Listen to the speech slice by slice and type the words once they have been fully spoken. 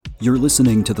You're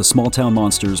listening to the Small Town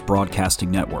Monsters Broadcasting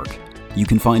Network. You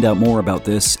can find out more about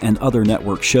this and other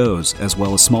network shows, as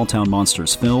well as Small Town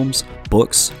Monsters films,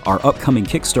 books, our upcoming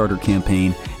Kickstarter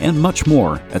campaign, and much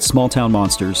more at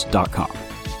smalltownmonsters.com.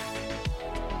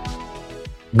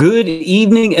 Good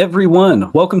evening, everyone.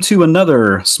 Welcome to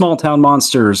another Small Town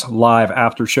Monsters live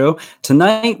after show.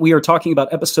 Tonight, we are talking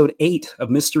about episode 8 of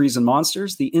Mysteries and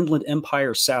Monsters, the Inland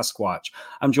Empire Sasquatch.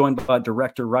 I'm joined by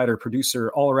director, writer,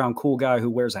 producer, all-around cool guy who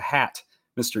wears a hat,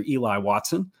 Mr. Eli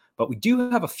Watson. But we do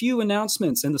have a few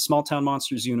announcements in the Small Town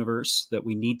Monsters universe that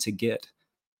we need to get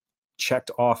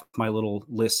checked off my little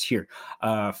list here.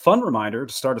 Fun reminder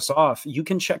to start us off, you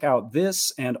can check out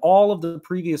this and all of the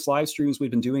previous live streams we've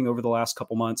been doing over the last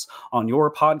couple months on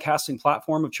your podcasting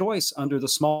platform of choice under the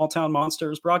Small Town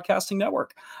Monsters Broadcasting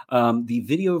Network. The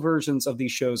video versions of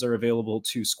these shows are available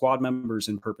to squad members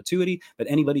in perpetuity, but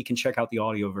anybody can check out the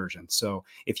audio version. So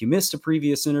if you missed a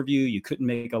previous interview, you couldn't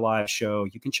make a live show,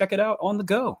 you can check it out on the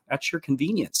go at your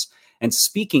convenience. And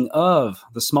speaking of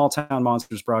the Small Town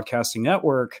Monsters Broadcasting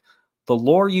Network, The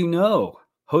Lore You Know,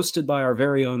 hosted by our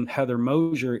very own Heather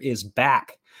Mosier, is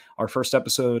back. Our first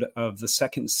episode of the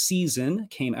second season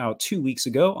came out 2 weeks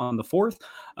ago on the 4th,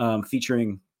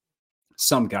 featuring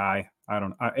some guy.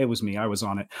 It was me. I was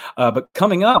on it. But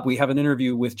coming up, we have an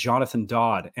interview with Jonathan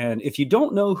Dodd. And if you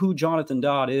don't know who Jonathan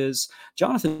Dodd is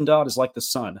like the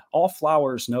sun. All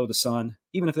flowers know the sun,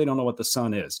 even if they don't know what the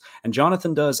sun is. And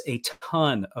Jonathan does a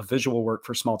ton of visual work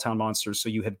for Small Town Monsters, so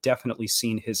you have definitely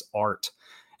seen his art.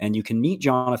 And you can meet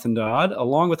Jonathan Dodd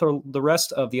along with the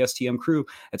rest of the STM crew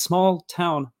at Small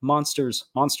Town Monsters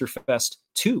Monster Fest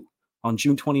 2 on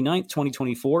June 29th,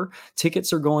 2024.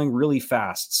 Tickets are going really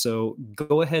fast, so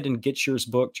go ahead and get yours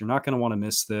booked. You're not going to want to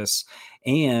miss this.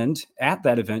 And at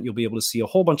that event, you'll be able to see a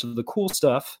whole bunch of the cool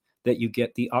stuff that you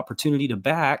get the opportunity to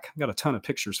back. I've got a ton of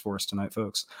pictures for us tonight,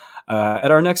 folks. At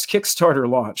our next Kickstarter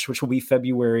launch, which will be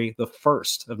February the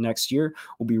 1st of next year,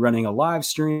 we'll be running a live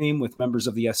stream with members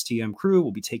of the STM crew.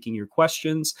 We'll be taking your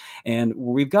questions, and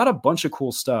we've got a bunch of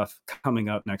cool stuff coming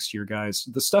up next year, guys.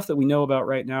 The stuff that we know about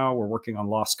right now, we're working on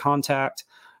Lost Contact,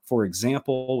 for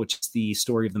example, which is the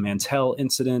story of the Mantell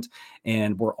incident,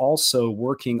 and we're also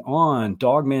working on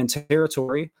Dogman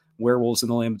Territory, Werewolves in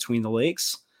the Land Between the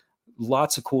Lakes.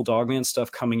 Lots of cool Dogman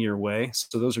stuff coming your way.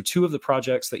 So those are two of the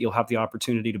projects that you'll have the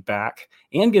opportunity to back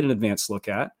and get an advanced look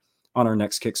at on our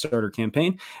next Kickstarter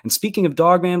campaign. And speaking of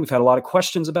Dogman, we've had a lot of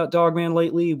questions about Dogman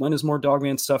lately. When is more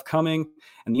Dogman stuff coming?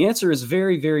 And the answer is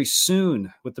very, very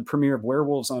soon with the premiere of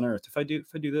Werewolves on Earth. If I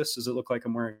do this, does it look like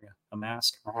I'm wearing a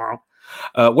mask?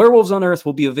 Werewolves on Earth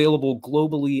will be available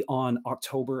globally on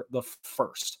October the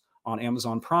 1st. On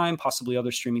Amazon Prime, possibly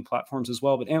other streaming platforms as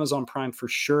well, but Amazon Prime for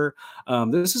sure.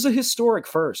 This is a historic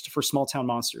first for Small Town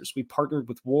Monsters. We partnered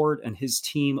with Ward and his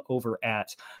team over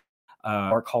at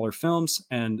Dark Holler Films,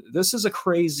 and this is a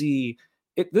crazy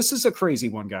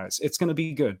one, guys. It's going to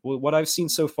be good. What I've seen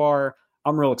so far,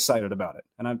 I'm real excited about it,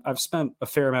 and I've spent a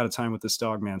fair amount of time with this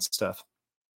Dogman stuff.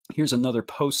 Here's another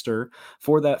poster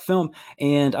for that film,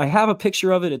 and I have a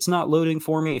picture of it. It's not loading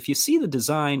for me. If you see the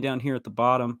design down here at the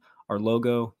bottom, our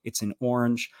logo, it's in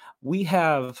orange. We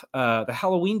have the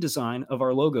Halloween design of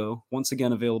our logo, once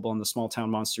again available in the Small Town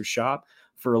Monsters shop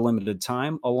for a limited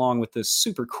time, along with this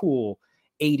super cool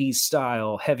 80s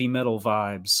style heavy metal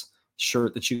vibes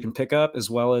shirt that you can pick up, as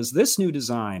well as this new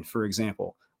design, for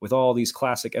example, with all these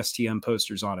classic STM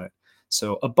posters on it.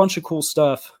 So a bunch of cool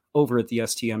stuff over at the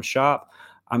STM shop.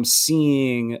 I'm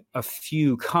seeing a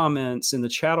few comments in the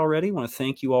chat already. I want to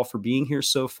thank you all for being here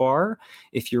so far.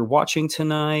 If you're watching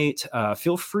tonight,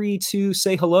 feel free to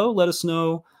say hello. Let us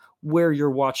know where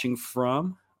you're watching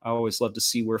from. I always love to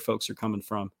see where folks are coming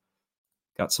from.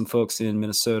 Got some folks in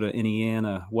Minnesota,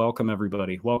 Indiana. Welcome,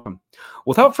 everybody. Welcome.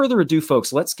 Without further ado,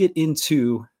 folks, let's get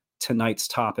into tonight's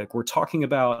topic. We're talking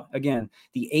about, again,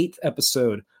 the 8th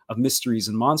episode of Mysteries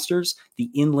and Monsters, the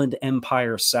Inland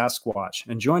Empire Sasquatch.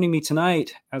 And joining me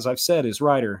tonight, as I've said, is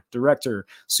writer, director,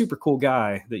 super cool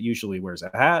guy that usually wears a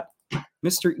hat,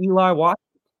 Mr. Eli Watson.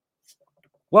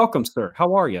 Welcome, sir.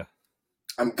 How are you?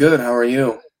 I'm good. How are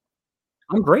you?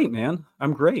 I'm great, man.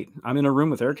 I'm great. I'm in a room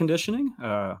with air conditioning.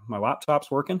 My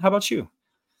laptop's working. How about you?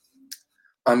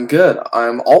 I'm good.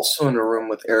 I'm also in a room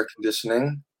with air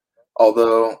conditioning,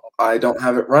 although I don't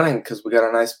have it running because we got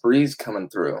a nice breeze coming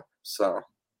through. So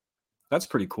that's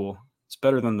pretty cool. It's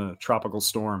better than the tropical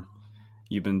storm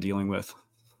you've been dealing with.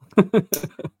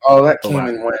 Oh, that came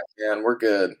and went, man. We're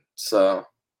good. So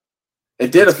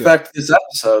it did affect this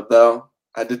episode, though.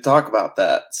 I did talk about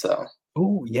that. So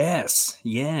Oh, yes.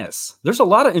 Yes. There's a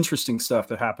lot of interesting stuff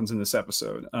that happens in this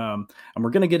episode. And we're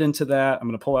going to get into that. I'm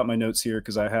going to pull out my notes here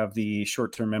because I have the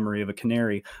short-term memory of a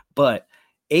canary. But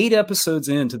 8 episodes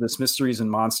into this Mysteries and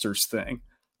Monsters thing.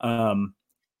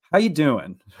 How you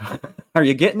doing? Are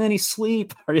you getting any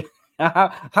sleep? Are you?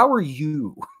 How are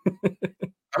you?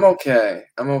 I'm okay.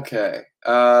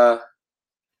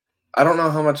 I don't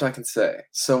know how much I can say,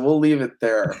 so we'll leave it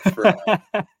there for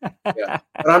yeah.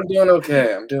 But I'm doing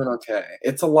okay.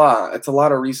 It's a lot. It's a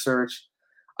lot of research.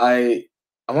 I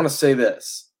I want to say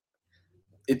this.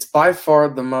 It's by far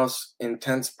the most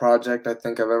intense project I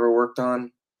think I've ever worked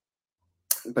on,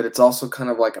 but it's also kind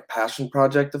of like a passion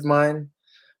project of mine.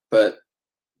 But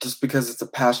just because it's a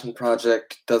passion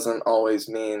project doesn't always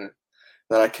mean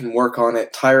that I can work on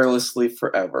it tirelessly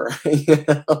forever. You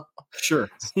know? Sure.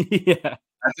 Yeah.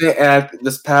 I think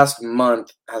this past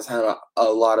month has had a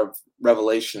lot of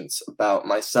revelations about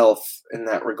myself in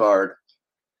that regard.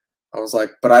 I was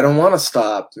like, but I don't want to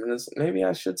stop. And maybe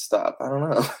I should stop. I don't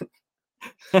know.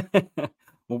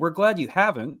 Well, we're glad you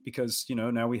haven't, because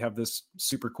now we have this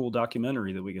super cool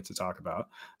documentary that we get to talk about.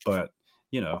 But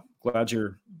glad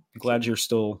you're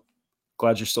still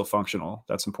functional.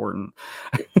 That's important.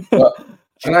 Well,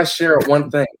 can I share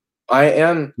one thing? Yes, I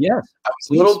was a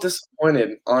please. little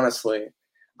disappointed, honestly.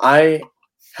 I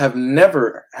have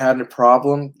never had a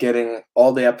problem getting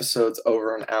all the episodes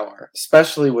over an hour,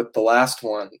 especially with the last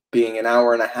one being an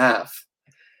hour and a half.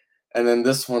 And then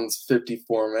this one's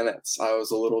 54 minutes. I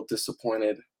was a little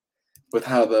disappointed with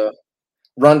how the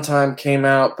runtime came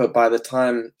out, but by the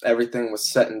time everything was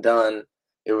said and done,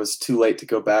 it was too late to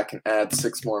go back and add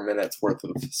 6 more minutes worth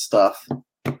of stuff.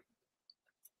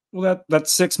 Well, that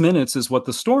 6 minutes is what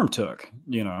the storm took.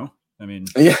 I mean,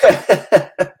 yeah,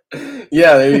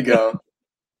 yeah. There you go.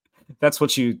 that's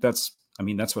what I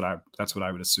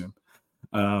would assume.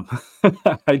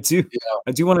 I do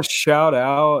want to shout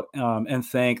out and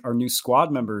thank our new squad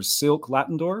members. Silk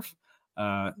Lattendorf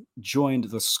joined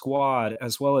the squad,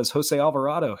 as well as Jose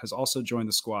Alvarado has also joined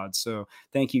the squad. So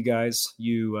thank you guys.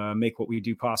 You make what we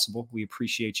do possible. We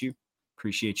appreciate you.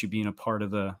 Appreciate you being a part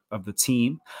of the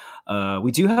team.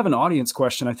 We do have an audience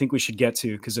question I think we should get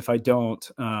to, because if I don't,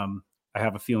 I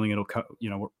have a feeling it'll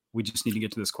we just need to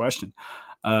get to this question.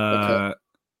 Okay.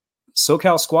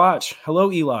 SoCal Squatch. Hello,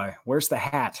 Eli. Where's the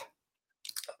hat?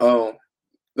 Oh,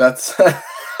 that's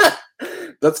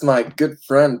that's my good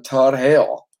friend Todd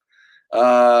Hale,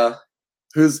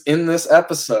 who's in this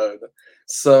episode.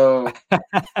 So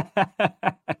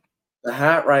the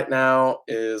hat right now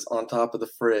is on top of the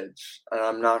fridge, and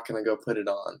I'm not gonna go put it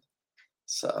on.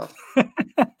 So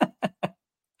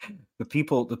the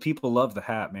people love the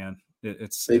hat, man.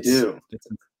 It's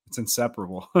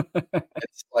inseparable.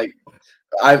 It's like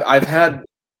I've had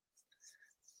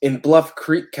in Bluff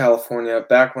Creek, California,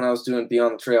 back when I was doing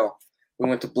Beyond the Trail. We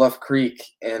went to Bluff Creek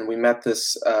and we met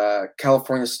this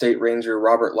California State Ranger,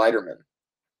 Robert Leiterman.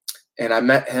 And I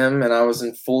met him, and I was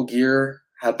in full gear,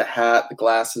 had the hat, the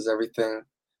glasses, everything.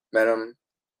 Met him.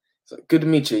 So, good to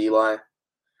meet you, Eli.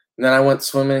 And then I went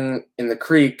swimming in the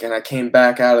creek, and I came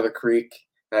back out of the creek,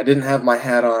 and I didn't have my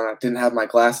hat on, I didn't have my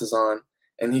glasses on.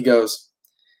 And he goes,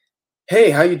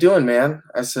 "Hey, how you doing, man?"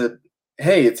 I said,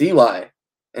 "Hey, it's Eli."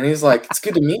 And he's like, "It's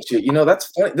good to meet you. That's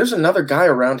funny. There's another guy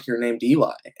around here named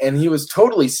Eli." And he was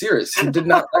totally serious. He did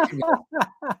not recognize me.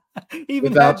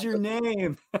 Even had your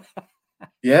name.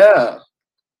 Yeah.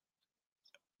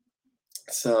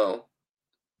 So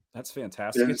that's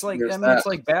fantastic. It's like it's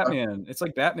like Batman. It's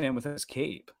like Batman with his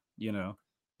cape,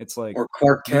 It's like, or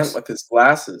Clark Kent with his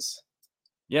glasses.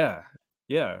 Yeah.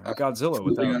 Godzilla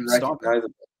without stomping.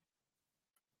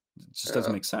 It just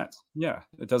doesn't make sense. Yeah,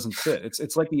 it doesn't fit.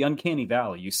 It's like the uncanny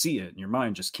valley. You see it and your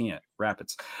mind just can't wrap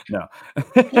it. No.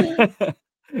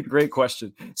 Great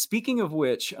question. Speaking of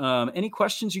which, any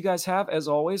questions you guys have? As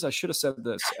always, I should have said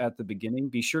this at the beginning.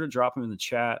 Be sure to drop them in the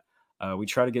chat. We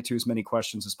try to get to as many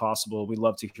questions as possible. We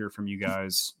love to hear from you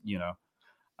guys,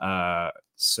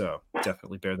 so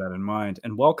definitely bear that in mind.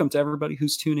 And welcome to everybody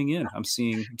who's tuning in. I'm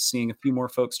seeing a few more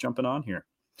folks jumping on here.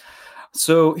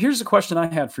 So here's a question I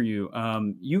had for you.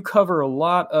 You cover a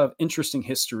lot of interesting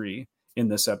history in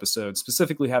this episode,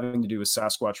 specifically having to do with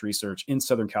Sasquatch research in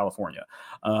Southern California.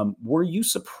 Were you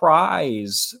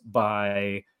surprised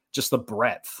by just the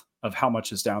breadth of how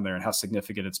much is down there and how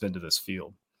significant it's been to this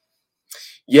field?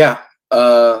 Yeah,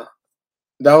 that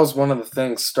was one of the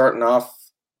things starting off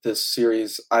this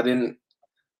series. I didn't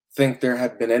think there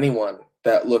had been anyone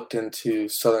that looked into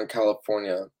Southern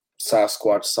California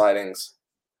Sasquatch sightings.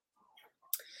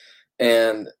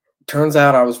 And turns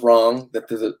out I was wrong, that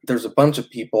there's a bunch of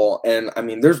people, and I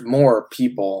mean there's more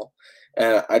people,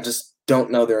 and I just don't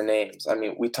know their names. I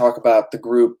mean, we talk about the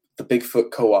group, the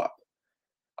Bigfoot Co-op.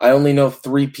 I only know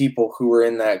 3 people who were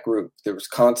in that group. There was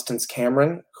Constance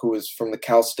Cameron, who was from the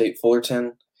Cal State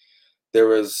Fullerton. There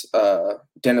was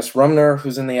Dennis Rumner,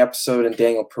 who's in the episode, and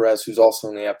Daniel Perez, who's also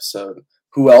in the episode.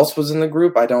 Who else was in the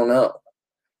group? I don't know.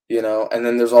 And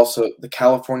then there's also the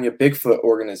California Bigfoot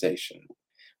Organization,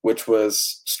 which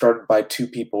was started by two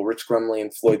people, Rich Grumley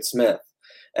and Floyd Smith.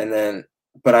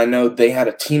 But I know they had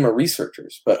a team of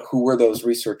researchers, but who were those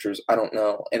researchers? I don't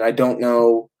know. And I don't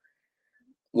know,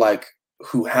 like,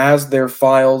 who has their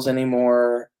files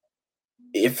anymore,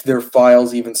 if their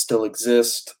files even still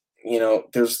exist.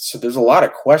 There's a lot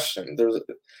of question.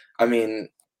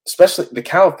 Especially the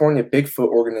California Bigfoot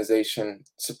Organization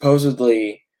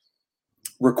supposedly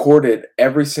recorded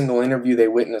every single interview they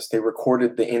witnessed. They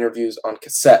recorded the interviews on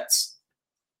cassettes.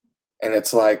 And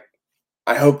it's like,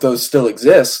 I hope those still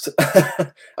exist.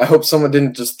 I hope someone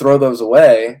didn't just throw those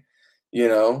away,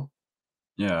 Yeah.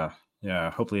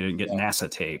 Hopefully it didn't get NASA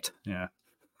taped. Yeah.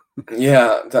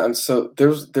 Yeah. So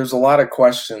there's a lot of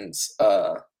questions.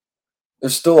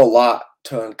 There's still a lot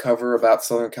to uncover about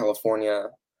Southern California,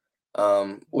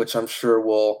 which I'm sure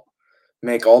will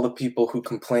make all the people who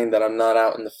complain that I'm not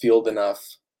out in the field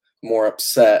enough more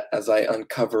upset as I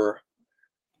uncover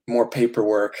more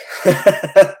paperwork.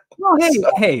 Well,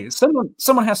 hey,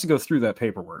 someone has to go through that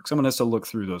paperwork. Someone has to look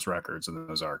through those records and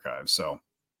those archives. So,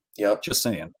 yep. Just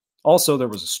saying. Also, there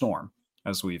was a storm,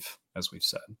 as we've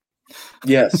said.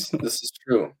 Yes, this is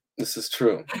true. This is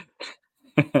true.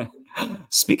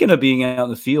 Speaking of being out in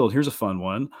the field, here's a fun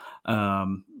one.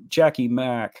 Jackie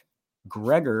Mack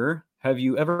Gregor, have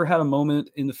you ever had a moment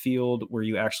in the field where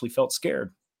you actually felt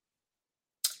scared?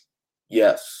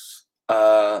 Yes.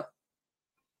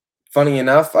 Funny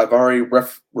enough, I've already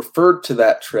referred to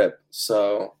that trip.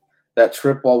 So that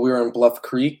trip while we were in Bluff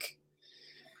Creek.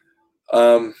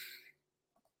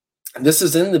 This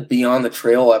is in the Beyond the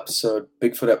Trail episode,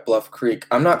 Bigfoot at Bluff Creek.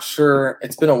 I'm not sure.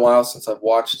 It's been a while since I've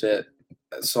watched it,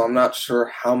 so I'm not sure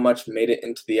how much made it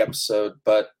into the episode.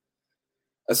 But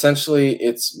essentially,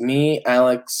 it's me,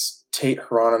 Alex, Tate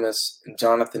Hieronymus, and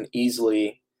Jonathan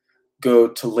Easley go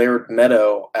to Laird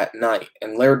Meadow at night.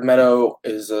 And Laird Meadow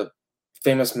is a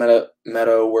famous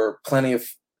meadow where plenty of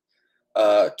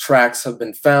tracks have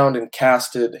been found and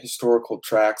casted, historical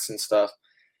tracks and stuff.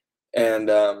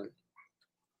 And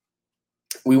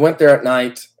we went there at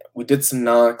night. We did some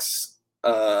knocks.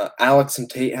 Alex and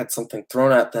Tate had something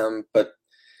thrown at them, but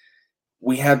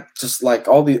we had just like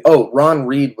Ron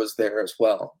Reed was there as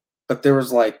well. But there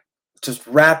was like just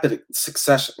rapid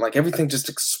succession. Like everything just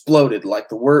exploded. Like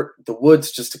the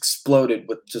woods just exploded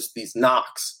with just these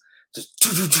knocks.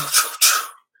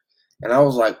 And I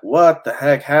was like, what the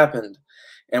heck happened?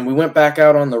 And we went back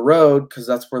out on the road because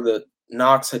that's where the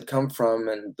knocks had come from.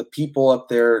 And the people up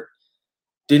there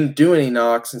didn't do any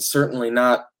knocks, and certainly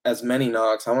not as many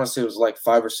knocks. I want to say it was like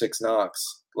 5 or 6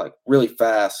 knocks, like really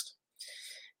fast.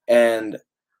 And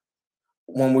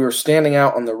when we were standing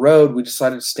out on the road, we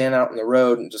decided to stand out on the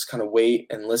road and just kind of wait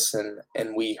and listen.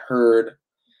 And we heard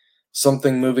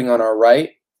something moving on our right.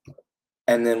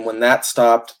 And then when that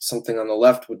stopped, something on the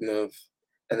left would move.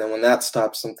 And then when that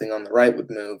stopped, something on the right would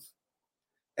move.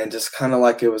 And just kind of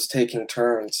like it was taking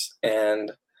turns.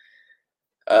 And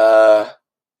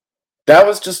that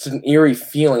was just an eerie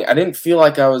feeling. I didn't feel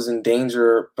like I was in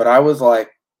danger, but I was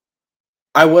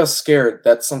scared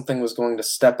that something was going to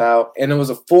step out. And it was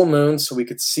a full moon, so we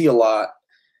could see a lot,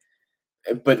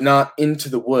 but not into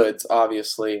the woods,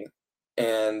 obviously.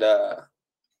 And I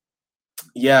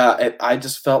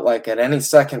just felt like at any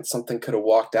second something could have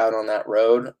walked out on that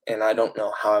road, and I don't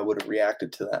know how I would have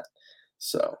reacted to that.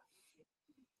 So,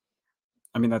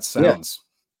 I mean, that sounds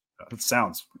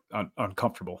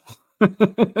uncomfortable.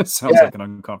 It sounds like an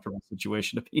uncomfortable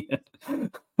situation to be in.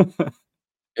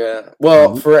 Yeah.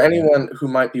 Well, for anyone who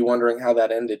might be wondering how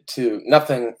that ended too,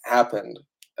 nothing happened.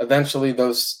 Eventually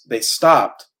they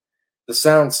stopped. The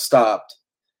sound stopped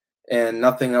and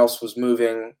nothing else was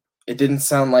moving. It didn't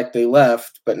sound like they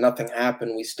left, but nothing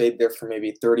happened. We stayed there for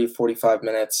maybe 30, 45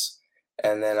 minutes,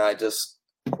 and then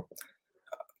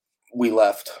we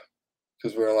left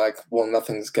because we were like, well,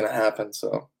 nothing's going to happen,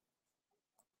 so.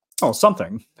 Oh,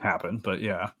 something happened, but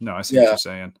yeah. No, I see what you're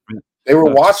saying. I mean, they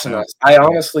were watching us. I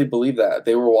honestly believe that.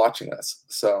 They were watching us,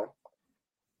 so.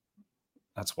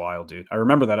 That's wild, dude. I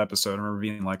remember that episode. I remember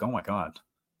being like, oh my God.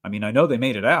 I mean, I know they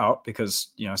made it out because,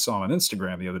 I saw them on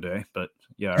Instagram the other day, but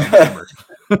yeah, I remember.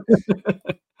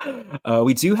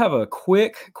 We do have a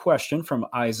quick question from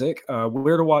Isaac.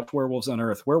 Where to watch Werewolves on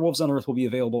Earth? Werewolves on Earth will be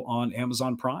available on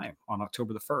Amazon Prime on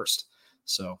October the 1st.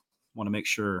 So want to make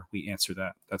sure we answer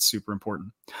that. That's super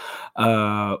important.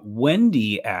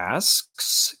 Wendy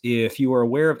asks if you are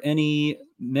aware of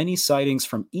many sightings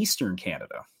from Eastern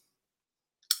Canada.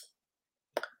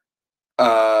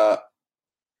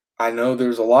 I know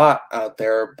there's a lot out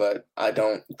there, but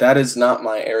that is not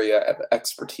my area of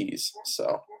expertise.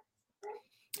 So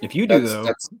If you do, that's though,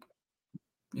 that's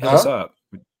hit us huh? up.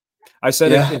 I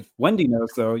said, Yeah, if Wendy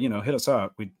knows, though, hit us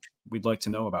up. We'd like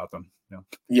to know about them.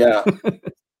 yeah,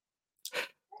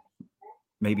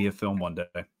 Maybe a film one day.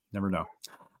 Never know.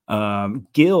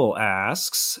 Gil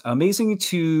asks, amazing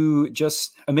to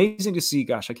see.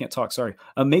 Gosh, I can't talk. Sorry.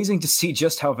 Amazing to see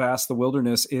just how vast the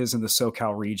wilderness is in the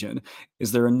SoCal region.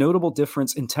 Is there a notable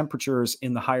difference in temperatures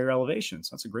in the higher elevations?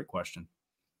 That's a great question.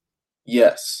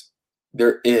 yes,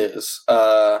 there is.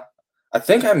 I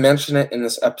think I mentioned it in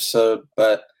this episode,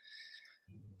 but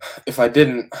if I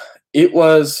didn't, it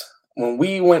was when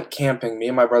we went camping. Me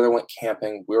and my brother went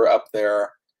camping. We were up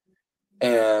there,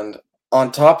 and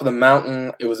on top of the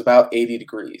mountain, it was about 80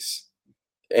 degrees.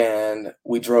 And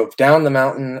we drove down the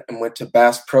mountain and went to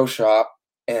Bass Pro Shop,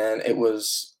 and it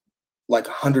was like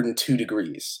 102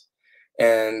 degrees.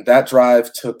 And that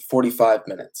drive took 45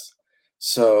 minutes.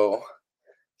 So,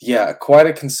 yeah, quite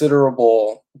a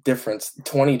considerable difference,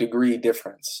 20-degree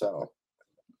difference. So,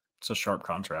 It's a sharp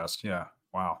contrast. Yeah.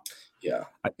 Wow. yeah,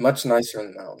 much nicer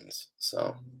in the mountains.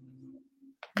 So,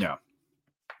 yeah.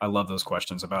 I love those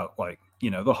questions about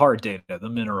the hard data, the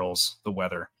minerals, the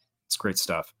weather. It's great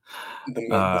stuff. the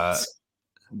minerals.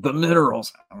 The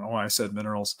minerals. I don't know why I said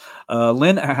minerals.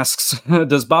 Lynn asks,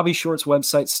 does Bobby Short's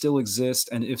website still exist?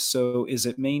 And if so, is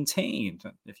it maintained?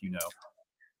 If you know.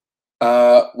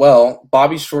 Well,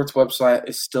 Bobby Short's website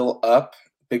is still up,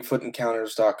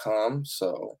 bigfootencounters.com.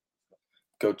 So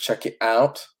go check it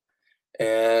out.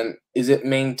 And is it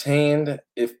maintained?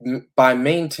 If by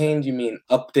maintained you mean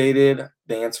updated,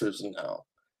 the answer is no.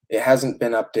 It hasn't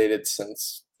been updated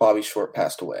since Bobby Short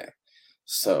passed away.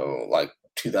 So like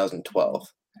 2012.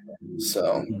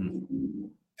 So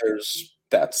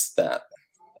that's that.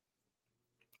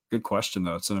 Good question,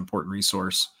 though. It's an important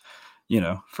resource,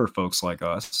 for folks like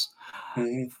us.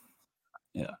 Mm-hmm.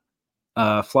 Yeah.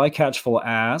 Flycatchful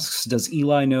asks, does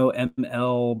Eli know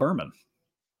M.L. Berman?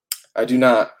 I do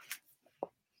not.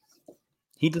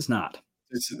 He does not.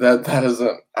 That is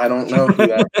I don't know who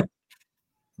that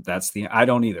is. I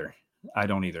don't either.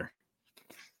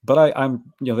 But I'm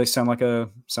they sound like a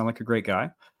great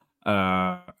guy.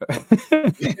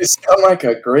 You sound like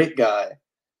a great guy.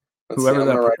 Whoever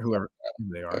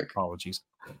they are, apologies.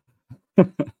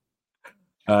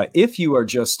 If you are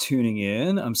just tuning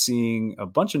in, I'm seeing a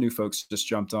bunch of new folks just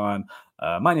jumped on.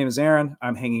 My name is Aaron.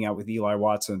 I'm hanging out with Eli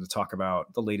Watson to talk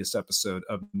about the latest episode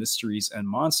of Mysteries and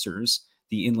Monsters,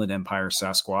 the Inland Empire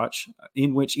Sasquatch,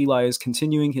 in which Eli is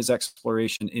continuing his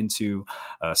exploration into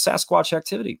Sasquatch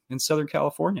activity in Southern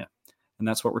California. And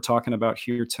that's what we're talking about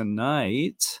here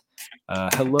tonight.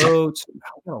 Hello.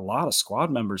 I've got a lot of squad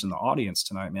members in the audience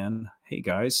tonight, man. Hey,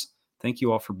 guys. Thank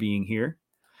you all for being here.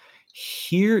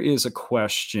 Here is a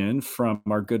question from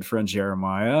our good friend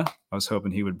Jeremiah. I was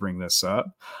hoping he would bring this up.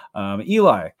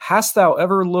 Eli, hast thou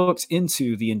ever looked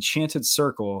into the Enchanted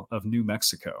Circle of New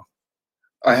Mexico?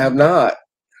 I have not.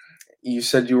 You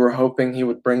said you were hoping he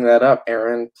would bring that up,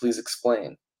 Aaron. Please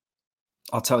explain.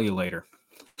 I'll tell you later.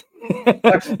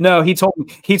 No, he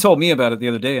told me about it the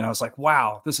other day, and I was like,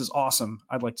 wow, this is awesome.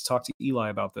 I'd like to talk to Eli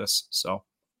about this. So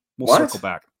we'll circle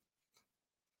back.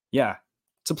 Yeah,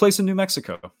 it's a place in New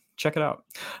Mexico. Check it out.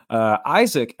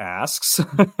 Isaac asks,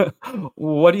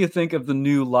 what do you think of the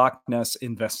new Loch Ness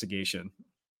investigation?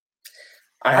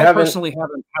 I personally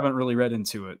haven't really read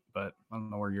into it, but I don't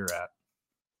know where you're at.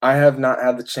 I have not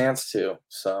had the chance to,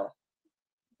 so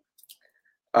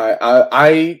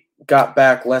I got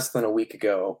back less than a week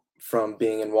ago from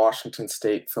being in Washington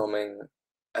State filming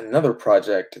another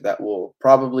project that will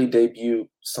probably debut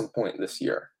some point this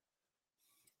year.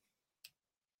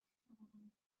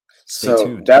 Stay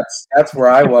tuned. That's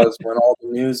where I was when all the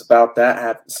news about that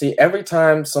happened. See, every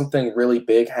time something really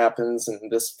big happens in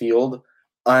this field,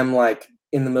 I'm like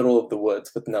in the middle of the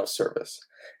woods with no service.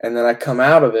 And then I come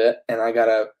out of it and I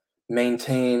gotta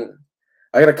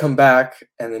come back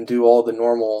and then do all the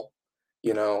normal,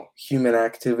 human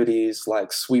activities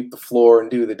like sweep the floor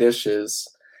and do the dishes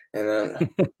and then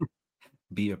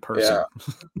be a person.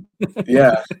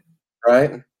 Yeah,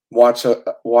 right? Watch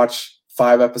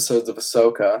 5 episodes of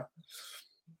Ahsoka.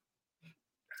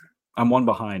 I'm one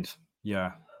behind.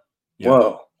 Yeah.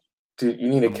 Whoa. Dude, you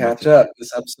need to catch up.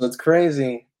 This episode's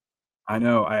crazy. I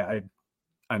know.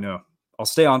 I know. I'll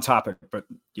stay on topic, but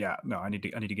yeah, no, I need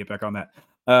to get back on that.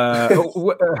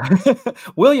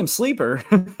 William Sleeper,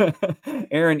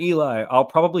 Aaron, Eli, I'll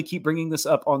probably keep bringing this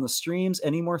up on the streams.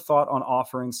 Any more thought on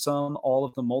offering all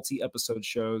of the multi-episode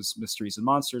shows, Mysteries and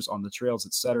Monsters, On the Trails,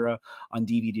 etc., on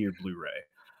DVD or Blu-ray?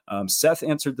 Seth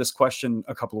answered this question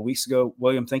a couple of weeks ago.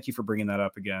 William, thank you for bringing that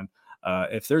up again.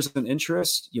 If there's an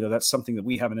interest, that's something that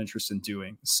we have an interest in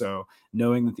doing. So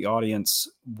knowing that the audience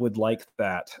would like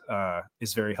that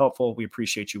is very helpful. We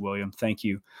appreciate you, William. Thank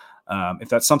you. If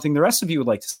that's something the rest of you would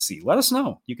like to see, let us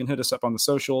know. You can hit us up on the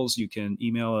socials. You can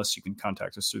email us. You can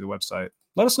contact us through the website.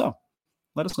 Let us know.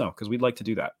 Let us know, because we'd like to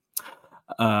do that.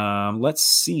 Let's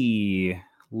see.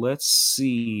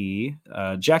 Jackie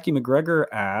McGregor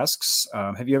asks,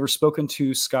 have you ever spoken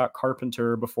to Scott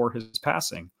Carpenter before his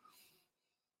passing?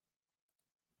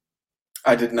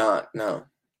 I did not. No,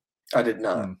 I did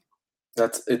not.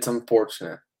 It's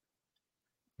unfortunate.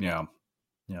 Yeah.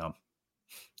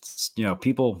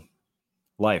 People,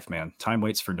 life, man. Time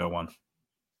waits for no one.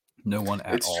 No one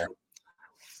at all. True.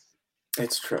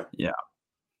 It's true. Yeah.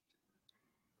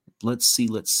 Let's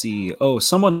see. Oh,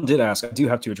 someone did ask. I do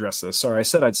have to address this. Sorry, I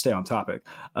said I'd stay on topic.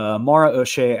 Mara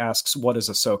O'Shea asks, what is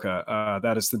Ahsoka?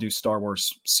 That is the new Star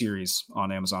Wars series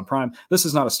on Amazon Prime. This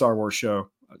is not a Star Wars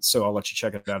show, so I'll let you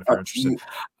check it out if you're interested.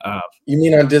 You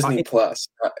mean on Disney Plus?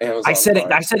 Amazon I said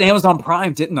Prime. I said Amazon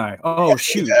Prime, didn't I? Oh, yeah,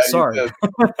 shoot. Yeah, sorry.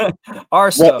 Our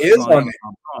stuff is on Amazon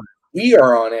Prime. We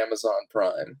are on Amazon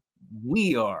Prime.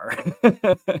 We are.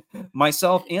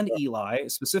 Myself and Eli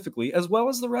specifically, as well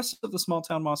as the rest of the Small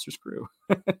Town Monsters crew.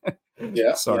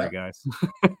 Yeah. Sorry, guys.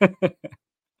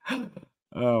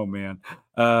 Oh, man.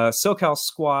 SoCal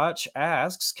Squatch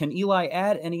asks, can Eli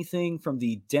add anything from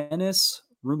the Dennis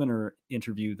Ruminer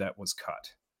interview that was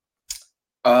cut?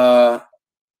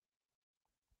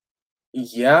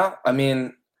 Yeah. I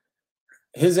mean,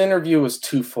 his interview was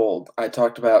twofold. I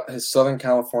talked about his Southern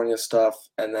California stuff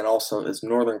and then also his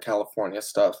Northern California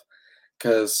stuff.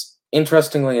 Because,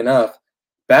 interestingly enough,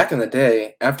 back in the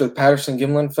day, after the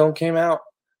Patterson-Gimlin film came out,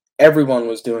 everyone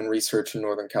was doing research in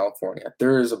Northern California.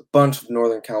 There is a bunch of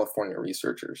Northern California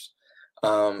researchers.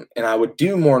 And I would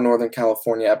do more Northern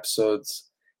California episodes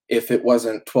if it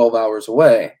wasn't 12 hours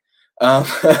away.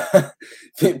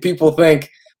 People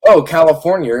think, oh,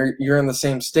 California, you're in the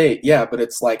same state. Yeah, but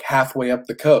it's like halfway up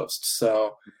the coast.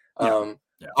 So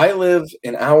I live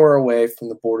an hour away from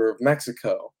the border of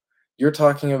Mexico. You're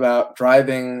talking about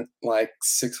driving like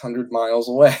 600 miles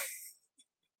away.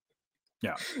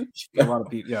 Yeah, a lot of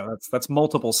people. Yeah, that's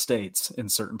multiple states in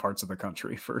certain parts of the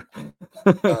country for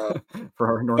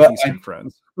our northeastern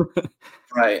friends.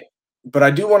 Right. But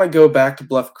I do want to go back to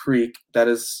Bluff Creek. That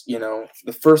is,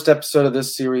 the first episode of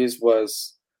this series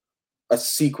was a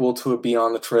sequel to a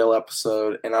Beyond the Trail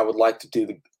episode, and I would like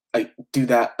to do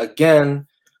that again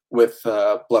with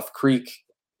Bluff Creek,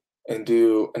 and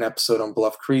do an episode on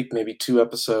Bluff Creek, maybe 2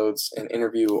 episodes, and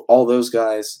interview all those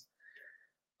guys.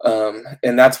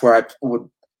 And that's where I would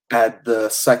add the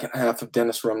second half of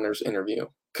Dennis Rumner's interview,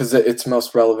 because it's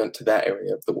most relevant to that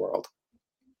area of the world.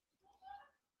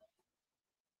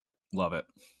 Love it.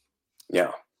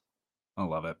 Yeah. I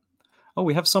love it. Oh,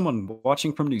 we have someone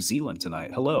watching from New Zealand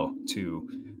tonight. Hello to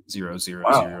 000,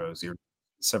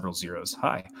 several zeros.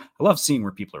 Hi. I love seeing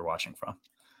where people are watching from.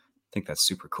 I think that's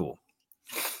super cool.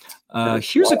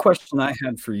 Here's a question I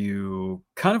had for you,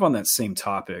 kind of on that same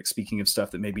topic, speaking of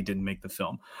stuff that maybe didn't make the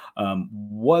film.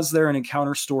 Was there an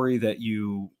encounter story that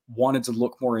you wanted to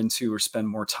look more into or spend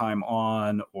more time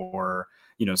on, or,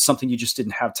 something you just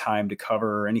didn't have time to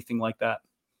cover or anything like that?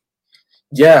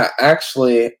 Yeah,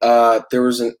 actually, there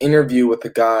was an interview with a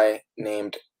guy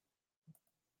named,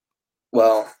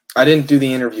 well, I didn't do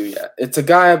the interview yet. It's a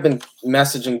guy I've been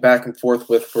messaging back and forth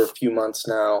with for a few months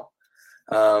now.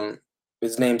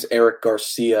 His name's Eric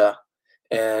Garcia,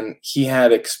 and he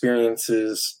had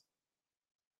experiences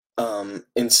in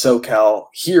SoCal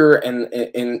here and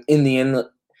in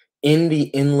the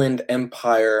Inland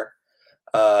Empire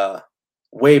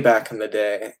way back in the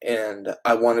day, and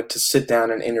I wanted to sit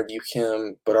down and interview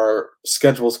him, but our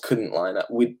schedules couldn't line up.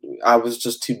 I was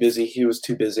just too busy, he was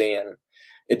too busy, and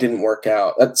it didn't work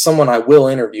out. That's someone I will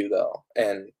interview though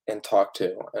and talk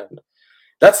to. And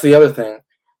that's the other thing.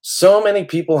 So many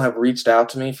people have reached out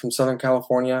to me from Southern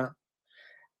California,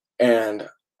 and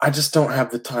I just don't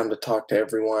have the time to talk to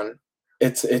everyone.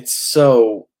 It's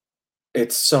so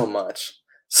much.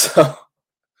 So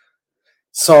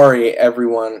sorry,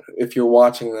 everyone, if you're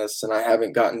watching this and I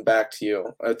haven't gotten back to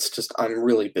you. It's just I'm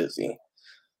really busy.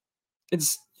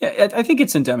 I think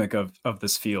it's endemic of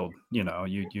this field. You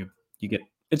get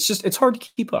it's hard to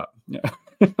keep up. Yeah,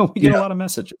 we get a lot of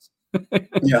messages.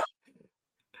 Yeah.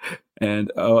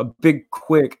 And a big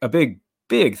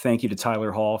thank you to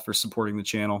Tyler Hall for supporting the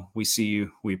channel. We see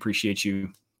you. We appreciate you.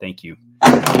 Thank you.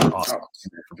 Awesome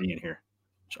for being here.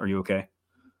 Are you okay?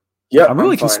 Yeah, I'm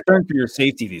really concerned for your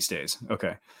safety these days.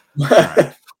 Okay. All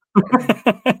right.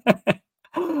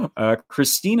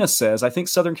 Christina says, I think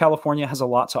Southern California has a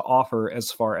lot to offer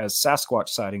as far as Sasquatch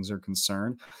sightings are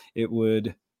concerned. It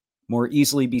would more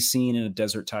easily be seen in a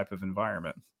desert type of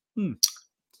environment.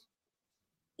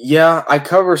 Yeah, I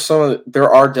cover some of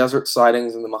there are desert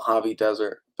sightings in the Mojave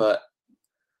Desert, but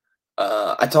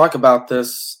I talk about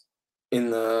this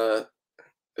in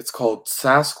it's called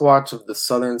Sasquatch of the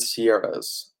Southern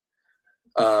Sierras,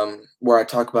 where I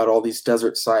talk about all these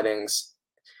desert sightings.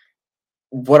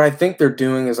 What I think they're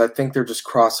doing is I think they're just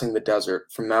crossing the desert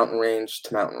from mountain range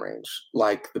to mountain range,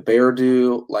 like the bear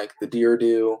do, like the deer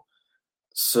do.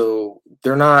 So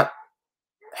they're not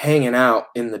hanging out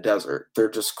in the desert.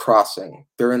 They're just crossing.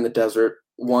 They're in the desert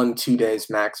 1-2 days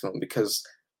maximum because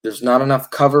there's not enough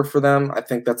cover for them. I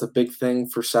think that's a big thing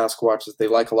for Sasquatch is they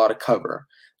like a lot of cover,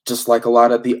 just like a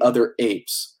lot of the other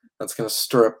apes. That's going to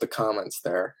stir up the comments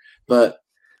there. But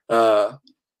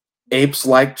apes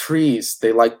like trees.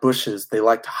 They like bushes. They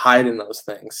like to hide in those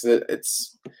things.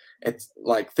 It's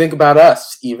like, think about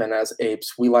us even as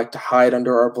apes. We like to hide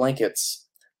under our blankets.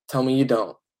 Tell me you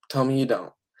don't. Tell me you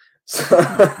don't.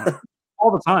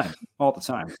 All the time. All the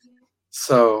time.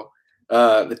 So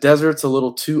the desert's a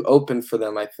little too open for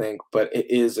them, I think, but it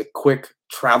is a quick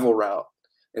travel route.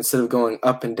 Instead of going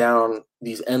up and down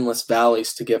these endless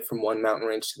valleys to get from one mountain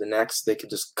range to the next, they could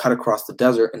just cut across the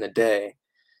desert in a day.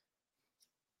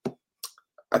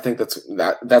 I think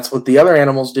that's what the other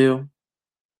animals do.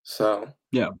 So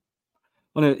yeah.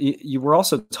 Well, you were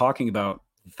also talking about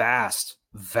vast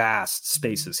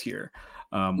spaces here.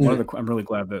 I'm really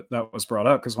glad that was brought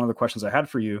up because one of the questions I had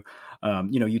for you,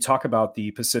 you talk about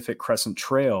the Pacific Crescent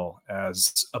Trail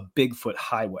as a Bigfoot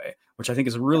highway, which I think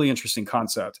is a really interesting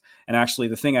concept. And actually,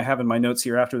 the thing I have in my notes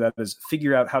here after that is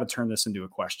figure out how to turn this into a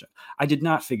question. I did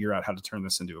not figure out how to turn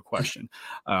this into a question,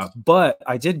 but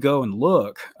I did go and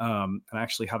look, and I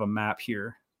actually have a map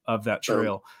here of that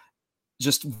trail.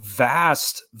 Just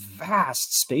vast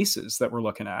spaces that we're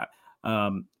looking at.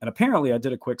 And apparently I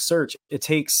did a quick search. It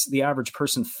takes the average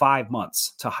person 5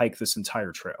 months to hike this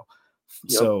entire trail.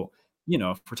 Yep. So, if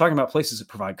we're talking about places that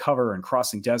provide cover and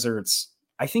crossing deserts,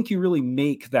 I think you really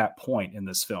make that point in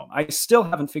this film. I still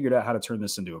haven't figured out how to turn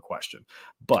this into a question,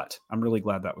 but I'm really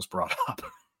glad that was brought up.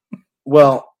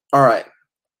 Well, all right.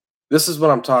 This is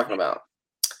what I'm talking about.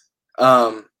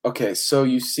 Okay, so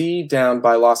you see down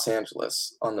by Los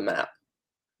Angeles on the map.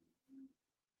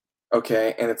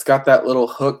 Okay, and it's got that little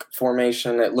hook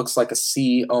formation. It looks like a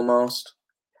C almost.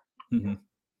 Mm-hmm.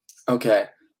 Okay,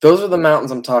 those are the mountains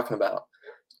I'm talking about.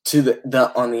 To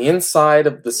the on the inside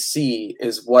of the C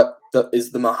is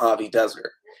is the Mojave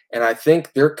Desert, and I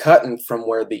think they're cutting from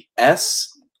where the S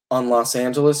on Los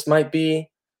Angeles might be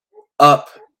up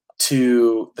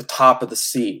to the top of the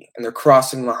C, and they're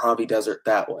crossing the Mojave Desert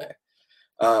that way.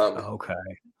 Okay.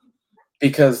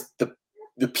 Because the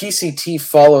PCT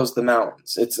follows the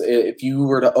mountains. If you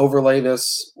were to overlay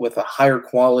this with a higher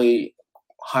quality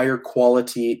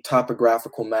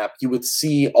topographical map, you would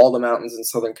see all the mountains in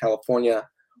Southern California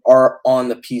are on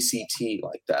the PCT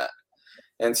like that.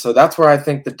 And so that's where I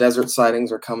think the desert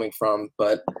sightings are coming from.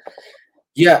 But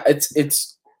yeah,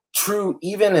 it's true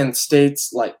even in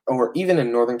states or even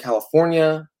in Northern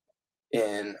California,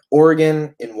 in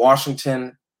Oregon, in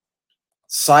Washington,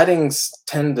 sightings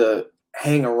tend to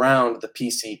hang around the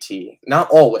PCT. Not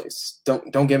always.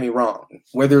 Don't get me wrong.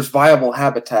 Where there's viable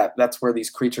habitat, that's where these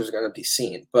creatures are going to be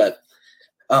seen. But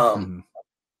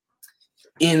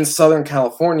in Southern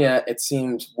California, it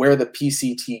seems where the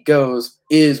PCT goes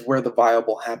is where the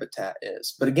viable habitat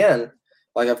is. But again,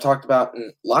 like I've talked about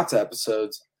in lots of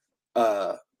episodes,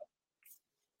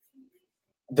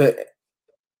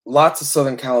 lots of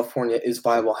Southern California is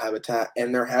viable habitat,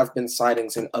 and there have been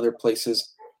sightings in other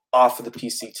places off of the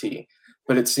PCT.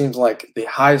 But it seems like the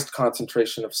highest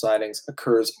concentration of sightings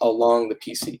occurs along the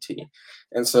PCT.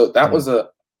 And so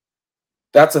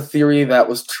that's a theory that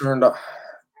was turned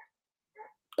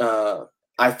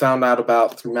I found out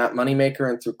about through Matt Moneymaker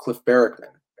and through Cliff Barrickman.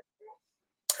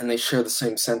 And they share the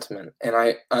same sentiment.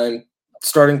 And I'm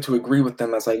starting to agree with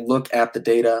them as I look at the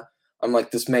data. I'm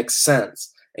like, this makes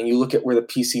sense. And you look at where the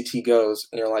PCT goes,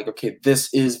 and you're like, okay,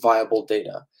 this is viable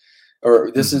data,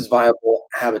 or this is viable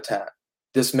habitat.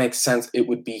 This makes sense. It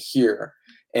would be here.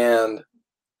 And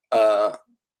oh,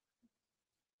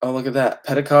 look at that,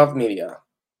 Pedikov Media.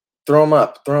 Throw him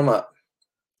up. Throw him up.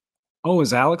 Oh,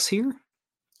 is Alex here?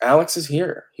 Alex is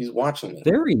here. He's watching me.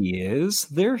 There he is.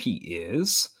 There he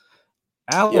is.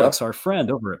 Alex, our friend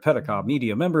over at Pedikov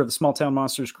Media, member of the Small Town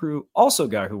Monsters crew, also a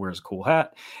guy who wears a cool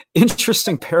hat.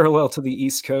 Interesting parallel to the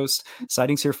East Coast.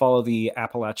 Sightings here follow the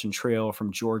Appalachian Trail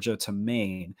from Georgia to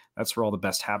Maine. That's where all the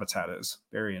best habitat is.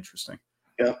 Very interesting.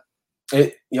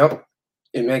 Yep.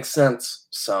 it makes sense.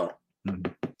 So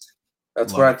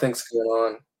that's Love what I it. think's going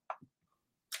on.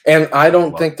 And I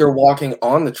don't Love think they're walking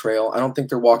on the trail. I don't think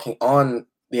they're walking on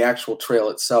the actual trail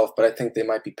itself, but I think they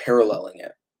might be paralleling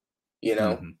it. You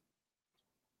know?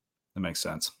 That makes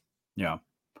sense. Yeah.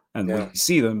 And Yeah. we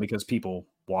see them because people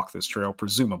walk this trail,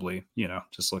 presumably, you know,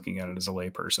 just looking at it as a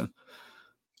layperson.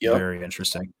 Yep. Very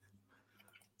interesting.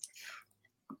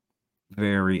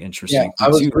 Very Yeah, interesting. I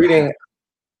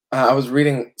was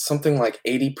reading something like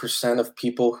 80% of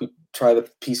people who try the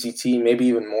PCT, maybe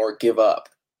even more, give up.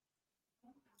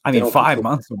 I They mean, don't 5 complete.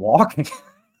 months of walking.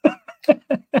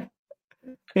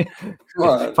 Come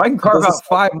on, If I can that carve doesn't out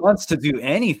sound 5 months to do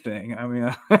anything, I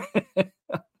mean,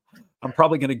 I'm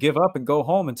probably going to give up and go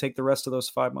home and take the rest of those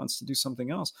 5 months to do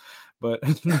something else. But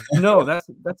no,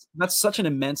 that's such an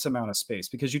immense amount of space,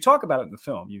 because you talk about it in the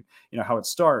film. You know how it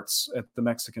starts at the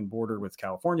Mexican border with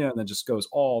California and then just goes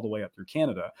all the way up through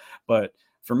Canada. But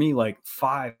for me, like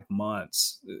 5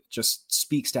 months just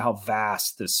speaks to how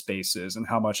vast this space is and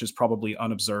how much is probably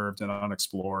unobserved and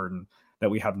unexplored and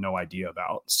that we have no idea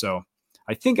about. So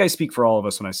I think I speak for all of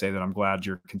us when I say that I'm glad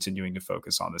you're continuing to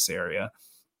focus on this area.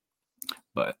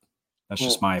 But that's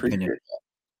just cool. my Appreciate opinion.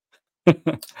 that.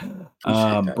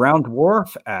 Appreciate that. Brown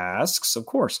Dwarf asks, of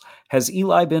course, has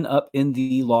Eli been up in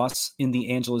the Los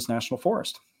Angeles National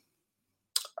Forest?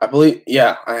 I believe,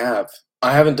 yeah, I have.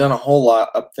 I haven't done a whole lot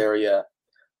up there yet,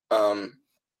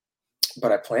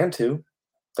 but I plan to.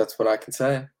 That's what I can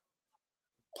say.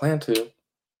 Plan to.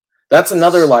 That's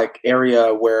another like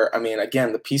area where, I mean,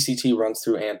 again, the PCT runs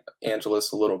through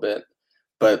Angeles a little bit,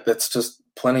 but that's just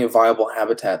plenty of viable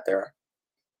habitat there.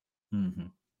 Mm-hmm.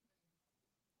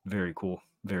 Very cool.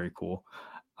 Very cool.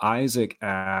 Isaac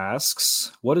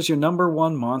asks, what is your number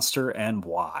one monster and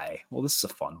why? Well, this is a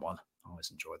fun one. I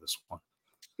always enjoy this one.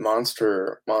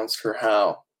 Monster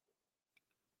how?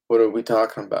 What are we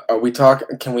talking about? Are we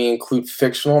talking, can we include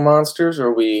fictional monsters, or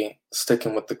are we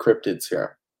sticking with the cryptids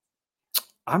here?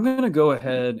 I'm going to go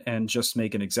ahead and just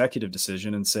make an executive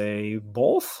decision and say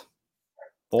both.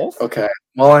 Both? Okay.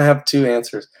 Well, I have two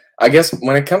answers. I guess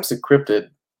when it comes to cryptid,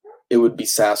 it would be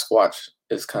Sasquatch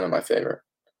is kind of my favorite.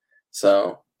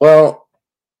 So, well,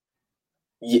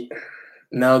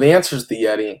 no, the answer is the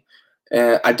Yeti.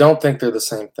 And I don't think they're the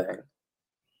same thing.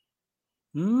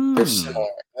 They're similar.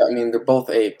 I mean, they're both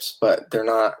apes, but they're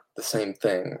not the same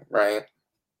thing, right?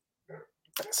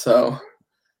 So,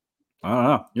 I don't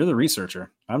know. You're the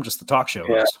researcher. I'm just the talk show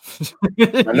yeah. host.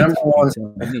 My number You one,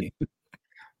 tell me.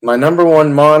 my number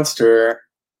one monster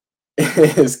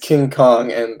is King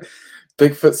Kong, and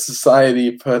Bigfoot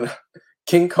Society put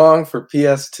King Kong for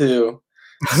PS2.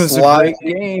 That was a great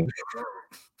game.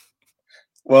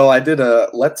 Well, I did a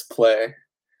Let's Play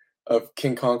of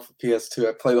King Kong for PS2.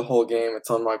 I play the whole game. It's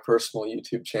on my personal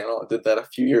YouTube channel. I did that a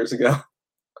few years ago.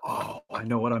 Oh, I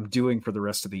know what I'm doing for the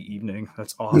rest of the evening.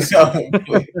 That's awesome.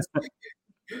 No,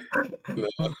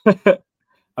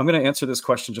 I'm going to answer this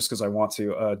question just because I want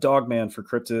to. Dogman for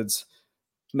cryptids,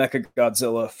 Mecha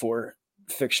Godzilla for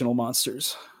fictional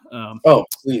monsters. Oh,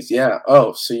 please, yeah.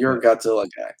 Oh, so you're a Godzilla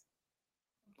guy.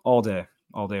 All day,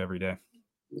 every day.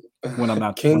 When I'm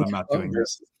not King Kong doing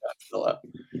versus Godzilla.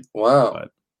 Wow.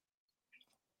 But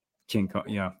King Kong,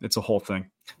 yeah, it's a whole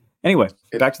thing. Anyway,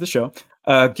 back to the show.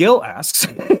 Gil asks,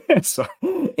 so,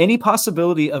 any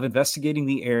possibility of investigating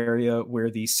the area where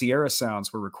the Sierra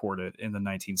sounds were recorded in the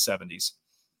 1970s?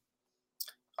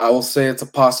 I will say it's a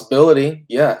possibility,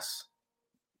 yes.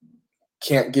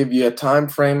 Can't give you a time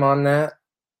frame on that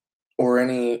or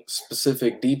any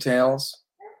specific details,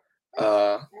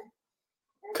 because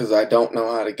I don't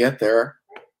know how to get there.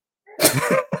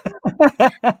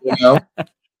 You know?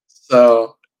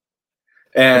 So,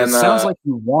 But and it sounds like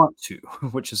you want to,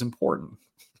 which is important.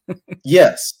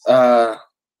 yes.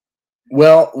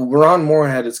 Well, Ron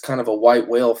Moorhead is kind of a white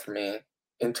whale for me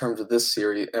in terms of this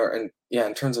series,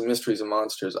 in terms of Mysteries and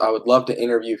Monsters. I would love to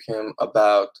interview him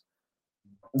about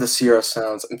the Sierra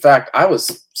Sounds. In fact, I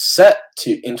was set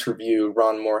to interview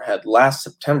Ron Moorhead last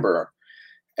September,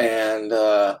 and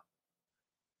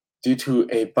due to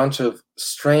a bunch of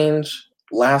strange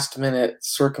last-minute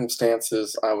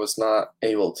circumstances, I was not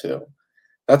able to.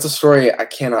 That's a story I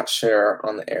cannot share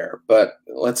on the air, but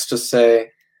let's just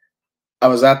say I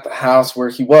was at the house where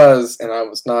he was, and I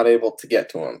was not able to get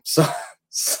to him.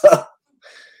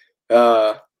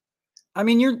 I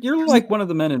mean, you're like one of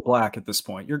the Men in Black at this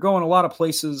point. You're going a lot of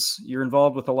places. You're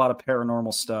involved with a lot of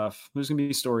paranormal stuff. There's gonna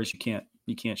be stories you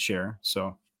can't share.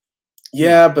 So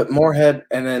yeah, but Moorhead,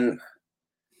 and then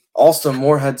also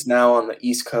Moorhead's now on the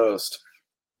East Coast,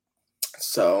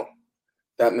 so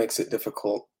that makes it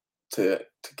difficult to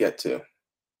get to.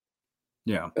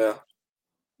 yeah. Yeah.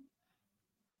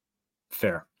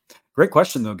 Fair. Great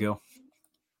question, though, Gil.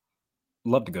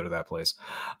 Love to go to that place.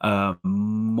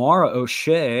 Mara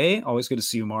O'Shea, always good to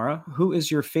see you, Mara. Who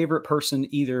is your favorite person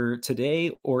either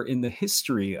today or in the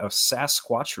history of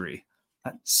Sasquatchery?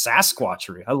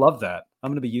 Sasquatchery. I love that. I'm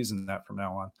going to be using that from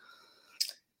now on.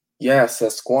 Yes,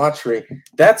 Sasquatchery.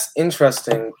 That's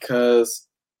interesting because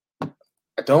I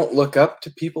don't look up to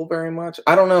people very much.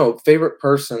 I don't know. Favorite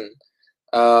person.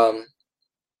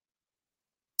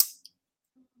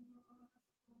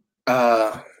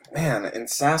 Man, in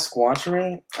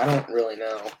Sasquatchery, I don't really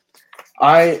know.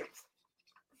 I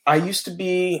used to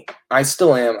be, I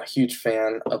still am a huge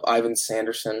fan of Ivan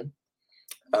Sanderson.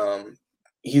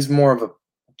 He's more of a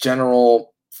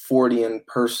general Fordian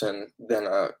person than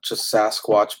just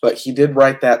Sasquatch, but he did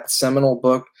write that seminal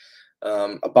book,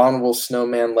 Abominable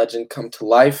Snowman Legend Come to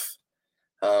Life,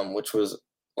 which was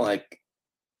like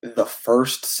the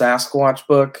first Sasquatch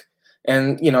book.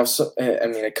 And, so, I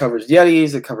mean, it covers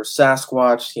Yetis, it covers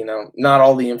Sasquatch, not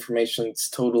all the information is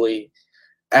totally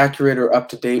accurate or up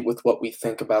to date with what we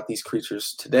think about these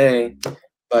creatures today.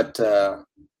 But,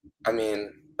 I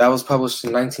mean, that was published in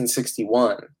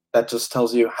 1961. That just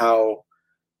tells you how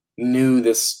new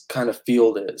this kind of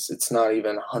field is. It's not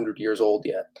even 100 years old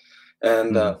yet.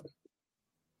 And,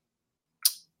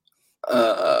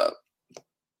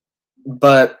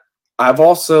 but I've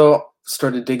also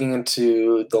started digging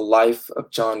into the life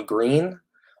of John Green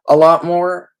a lot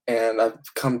more, and I've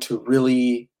come to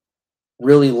really,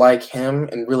 really like him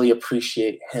and really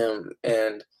appreciate him.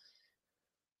 And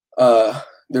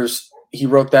he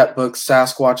wrote that book,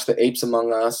 Sasquatch: The Apes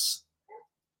Among Us,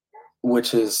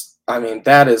 which is, I mean,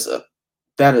 that is a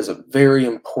very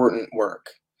important work.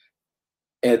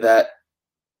 And that,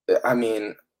 I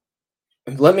mean,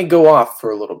 let me go off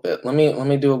for a little bit. Let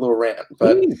me do a little rant.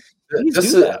 But Please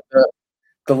this do is that.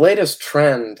 the latest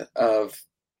trend of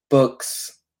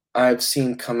books I've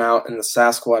seen come out in the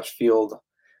Sasquatch field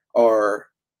are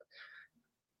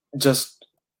just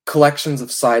collections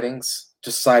of sightings,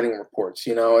 just sighting reports.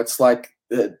 It's like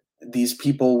these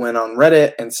people went on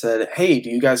Reddit and said, "Hey, do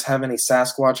you guys have any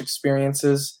Sasquatch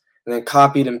experiences?" And then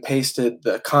copied and pasted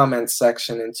the comments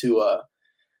section into a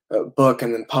book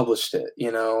and then published it.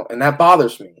 And that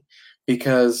bothers me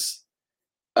because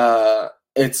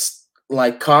it's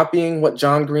like copying what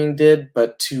John Green did,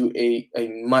 but to a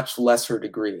much lesser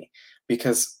degree,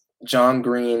 because John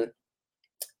Green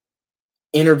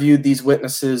interviewed these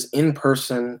witnesses in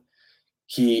person.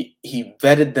 He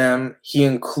vetted them. He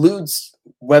includes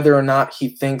whether or not he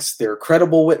thinks they're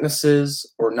credible witnesses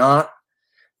or not,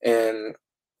 and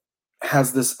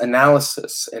has this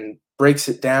analysis and breaks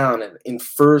it down and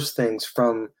infers things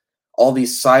from all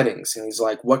these sightings. And he's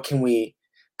like, what can we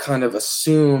kind of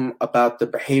assume about the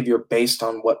behavior based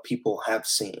on what people have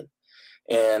seen?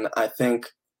 And I think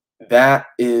that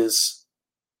is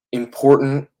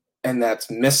important, and that's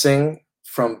missing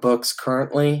from books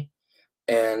currently.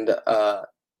 And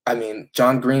I mean,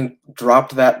 John Green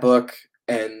dropped that book,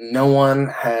 and no one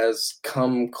has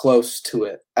come close to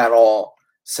it at all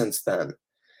since then.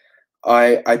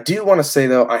 I do want to say,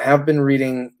 though, I have been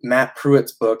reading Matt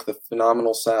Pruitt's book, The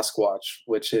Phenomenal Sasquatch,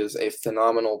 which is a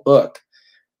phenomenal book.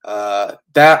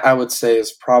 That, I would say,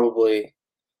 is probably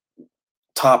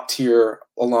top tier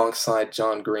alongside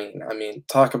John Green. I mean,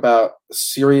 talk about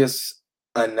serious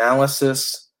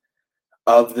analysis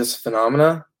of this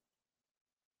phenomena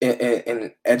in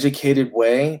an educated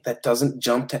way that doesn't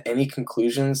jump to any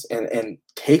conclusions and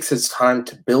takes its time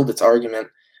to build its argument.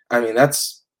 I mean,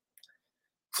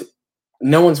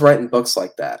 no one's writing books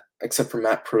like that except for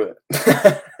Matt Pruitt.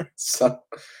 So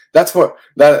that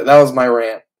was my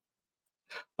rant.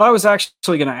 I was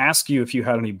actually going to ask you if you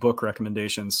had any book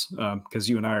recommendations, because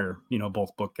you and I are,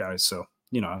 both book guys. So,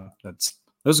 that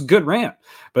was a good rant.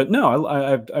 But no,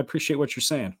 I appreciate what you're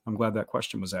saying. I'm glad that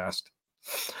question was asked.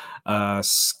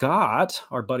 Scott,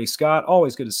 our buddy Scott,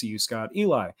 always good to see you, Scott.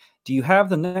 Eli, do you have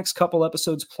the next couple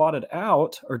episodes plotted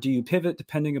out, or do you pivot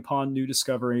depending upon new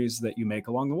discoveries that you make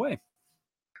along the way?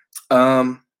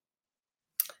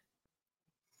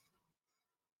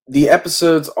 The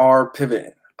episodes are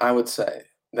pivoting, I would say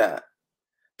that.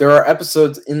 There are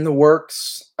episodes in the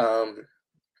works,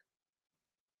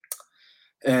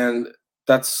 and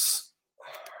that's,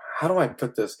 how do I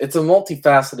put this? It's a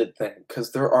multifaceted thing,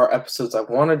 because there are episodes I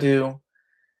want to do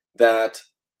that,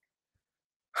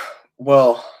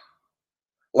 well,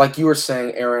 like you were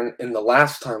saying, Aaron, in the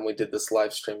last time we did this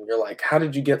live stream, you're like, how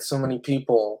did you get so many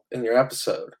people in your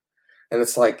episode? And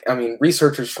it's like, I mean,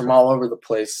 researchers from all over the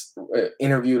place,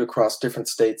 interviewed across different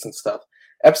states and stuff.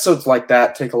 Episodes like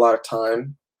that take a lot of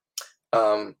time,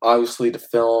 obviously, to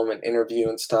film and interview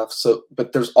and stuff. So,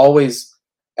 but there's always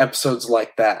episodes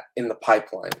like that in the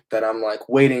pipeline that I'm like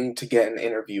waiting to get an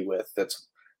interview with. That's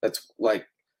like,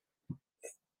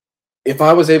 if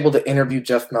I was able to interview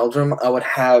Jeff Meldrum, I would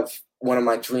have one of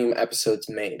my dream episodes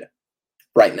made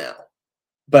right now.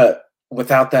 But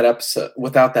without that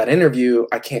interview,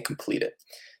 I can't complete it.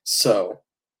 So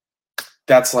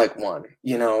that's like one,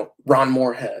 Ron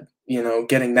Moorhead,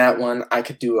 getting that one, I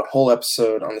could do a whole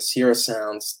episode on the Sierra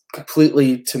Sounds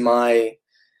completely to my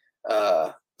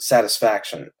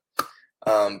satisfaction.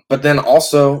 But then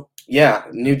also, yeah,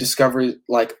 new discovery.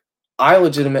 Like, I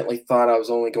legitimately thought I was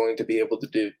only going to be able to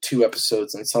do 2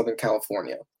 episodes in Southern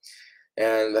California.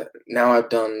 And now I've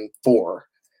done 4.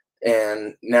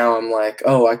 And now I'm like,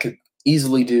 oh, I could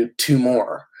easily do 2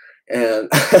 more.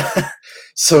 And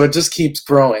so it just keeps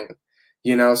growing,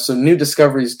 So new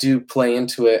discoveries do play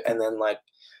into it. And then, like,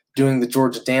 doing the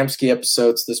George Adamski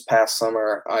episodes this past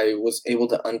summer, I was able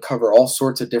to uncover all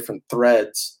sorts of different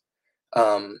threads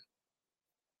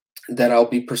that I'll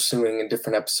be pursuing in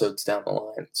different episodes down the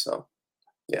line. So,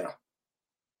 yeah.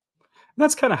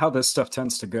 That's kind of how this stuff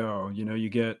tends to go. You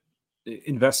get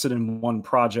invested in one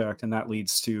project and that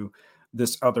leads to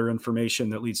this other information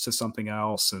that leads to something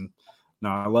else. And no,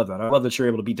 I love that. I love that you're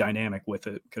able to be dynamic with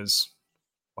it, because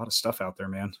a lot of stuff out there,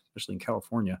 man, especially in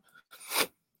California.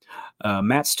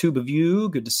 Matt's Tube of You.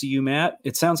 Good to see you, Matt.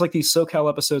 It sounds like these SoCal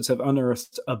episodes have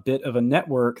unearthed a bit of a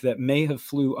network that may have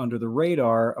flew under the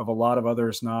radar of a lot of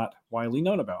others not widely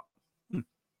known about.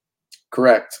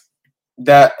 Correct.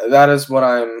 That is what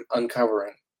I'm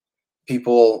uncovering.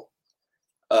 People,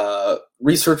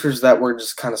 researchers that were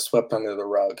just kind of swept under the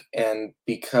rug. And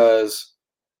because,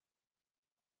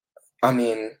 I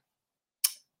mean,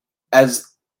 as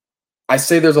I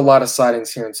say, there's a lot of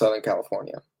sightings here in Southern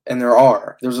California. And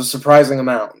there's a surprising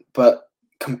amount, but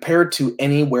compared to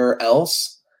anywhere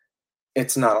else,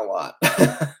 it's not a lot.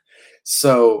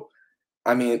 So,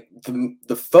 I mean,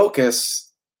 the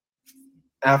focus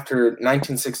after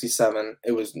 1967,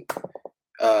 it was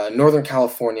Northern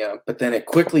California, but then it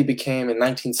quickly became, in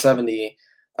 1970,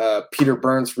 Peter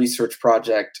Burns' research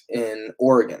project in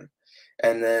Oregon.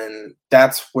 And then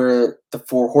that's where the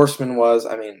Four Horsemen was.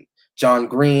 I mean, John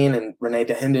Green and Renee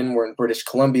DeHinden were in British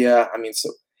Columbia. I mean, so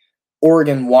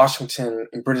Oregon, Washington,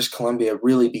 and British Columbia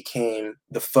really became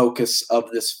the focus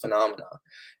of this phenomena.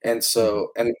 And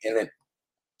so, and it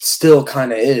still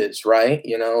kind of is, right?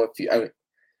 If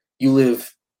you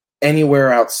live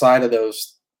anywhere outside of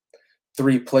those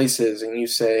 3 places and you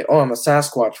say, oh, I'm a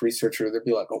Sasquatch researcher, they'd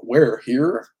be like, oh, where?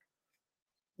 Here?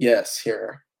 Yes,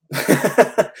 here.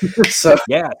 So,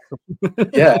 yeah.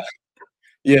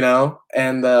 Yeah,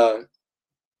 and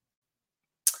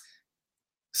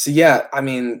so, yeah, I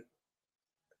mean,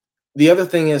 the other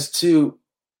thing is, too,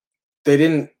 they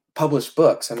didn't publish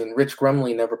books. I mean, Rich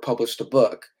Grumley never published a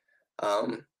book.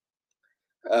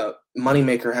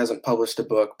 Moneymaker hasn't published a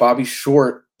book. Bobby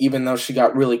Short, even though she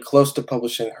got really close to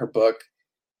publishing her book,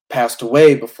 passed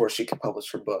away before she could publish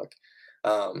her book.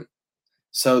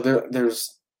 So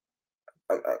there's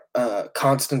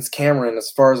Constance Cameron,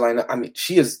 as far as I know. I mean,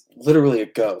 she is literally a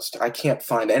ghost. I can't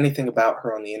find anything about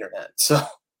her on the internet. So,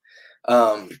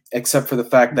 except for the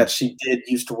fact that she did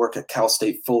used to work at Cal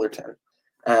State Fullerton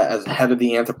as head of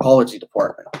the anthropology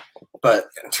department. But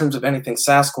in terms of anything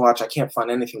Sasquatch, I can't find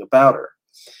anything about her.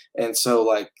 And so,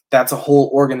 like, that's a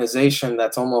whole organization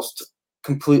that's almost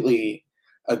completely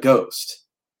a ghost,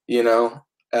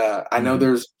 I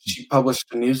know she published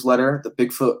a newsletter, the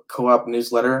Bigfoot Co-op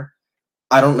newsletter.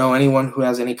 I don't know anyone who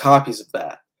has any copies of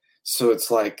that. So it's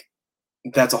like,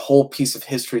 that's a whole piece of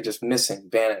history just missing,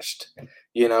 vanished,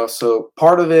 So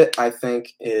part of it, I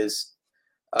think, is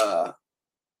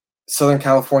Southern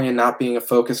California not being a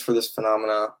focus for this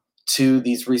phenomena. 2,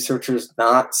 these researchers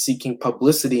not seeking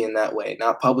publicity in that way,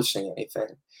 not publishing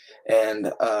anything.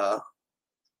 And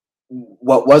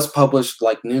what was published,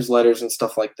 like newsletters and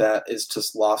stuff like that, is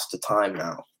just lost to time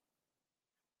now.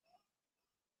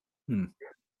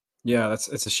 Yeah,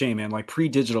 it's a shame, man. Like,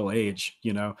 pre-digital age,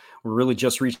 we're really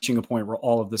just reaching a point where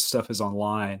all of this stuff is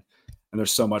online and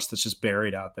there's so much that's just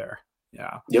buried out there.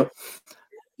 Yeah. Yep.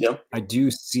 I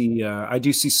do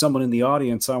see someone in the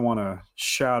audience I want to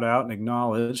shout out and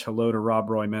acknowledge. Hello to Rob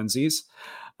Roy Menzies.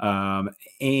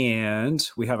 And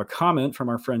we have a comment from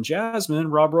our friend Jasmine.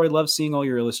 Rob Roy loves seeing all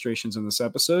your illustrations in this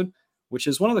episode, which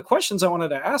is one of the questions I wanted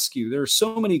to ask you. There are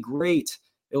so many great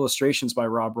illustrations by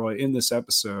Rob Roy in this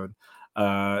episode.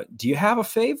 Do you have a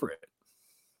favorite?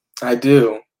 I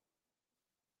do.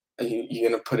 You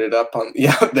gonna put it up on?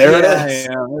 Yeah, there it is.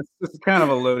 Yeah, it's kind of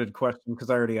a loaded question because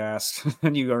I already asked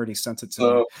and you already sent it to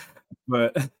me.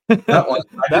 But that one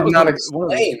I did not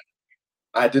explain.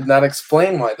 I did not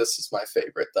explain why this is my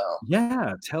favorite, though.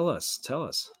 Yeah, tell us. Tell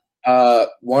us.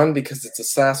 One, because it's a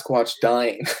Sasquatch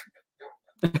dying.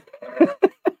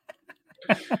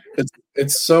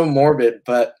 It's so morbid,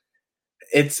 but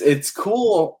it's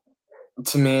cool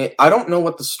to me. I don't know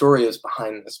what the story is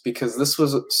behind this because this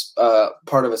was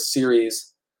part of a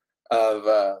series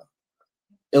of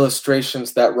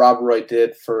illustrations that Rob Roy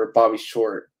did for Bobby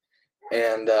Short,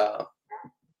 and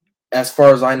as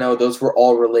far as I know, those were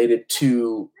all related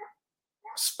to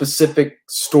specific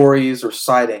stories or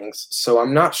sightings. So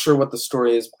I'm not sure what the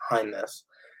story is behind this,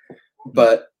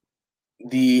 but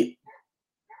the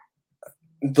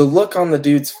look on the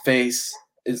dude's face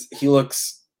is he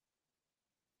looks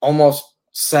almost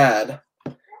sad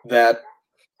that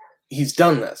he's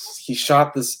done this. He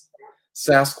shot this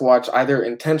Sasquatch either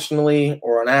intentionally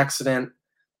or on accident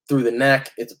through the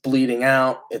neck. It's bleeding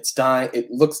out. It's dying.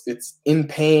 It's in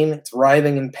pain. It's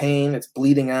writhing in pain. It's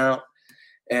bleeding out.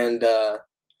 And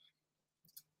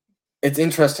it's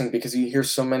interesting because you hear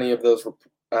so many of those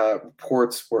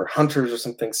reports where hunters or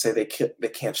something say they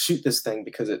can't shoot this thing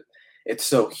because it's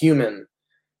so human.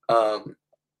 And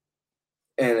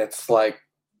it's like,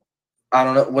 I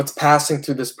don't know what's passing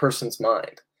through this person's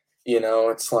mind.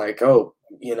 It's like, oh,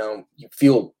 you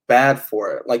feel bad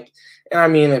for it. Like, I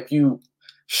mean, if you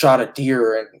shot a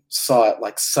deer and saw it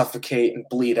like suffocate and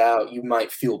bleed out, you might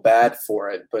feel bad for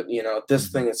it. But this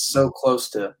thing is so close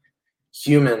to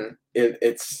human.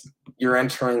 You're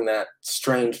entering that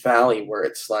strange valley where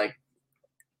it's like,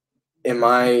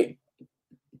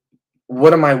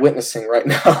 what am I witnessing right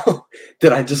now?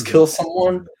 Did I just kill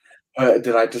someone?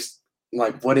 Did I just,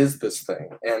 like, what is this thing?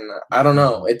 And I don't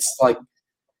know. It's like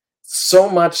so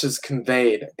much is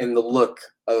conveyed in the look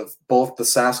of both the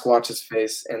Sasquatch's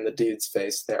face and the dude's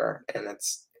face there. And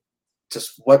it's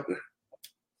just I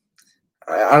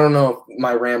don't know if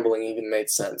my rambling even made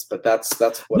sense, but that's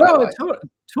what I like. It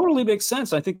totally makes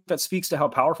sense. I think that speaks to how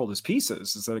powerful this piece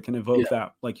is that it can evoke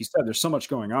that, like you said, there's so much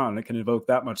going on, and it can evoke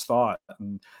that much thought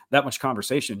and that much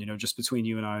conversation, just between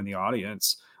you and I and the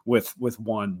audience with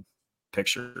one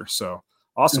picture. So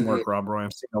awesome work, Rob Roy.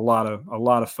 I'm seeing a lot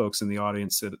of folks in the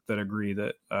audience that agree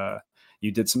that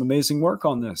you did some amazing work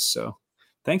on this. So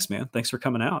thanks, man. Thanks for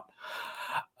coming out.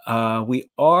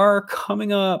 We are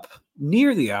coming up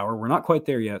near the hour. We're not quite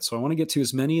there yet, so I want to get to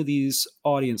as many of these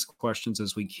audience questions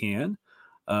as we can.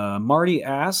 Marty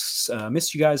asks,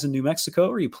 missed you guys in New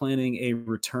Mexico. Are you planning a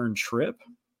return trip?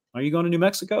 Are you going to New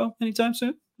Mexico anytime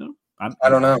soon? No, I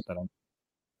don't know.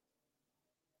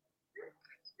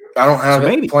 I don't have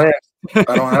it planned.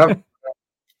 I don't have it.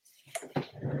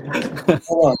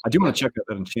 Hold on. I do want to check out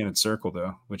that Enchanted Circle,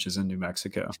 though, which is in New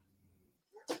Mexico.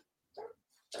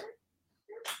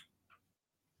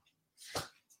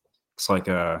 Looks like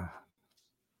I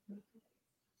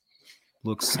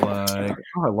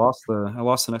lost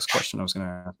the next question I was going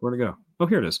to ask. Where'd it go? Oh,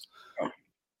 here it is.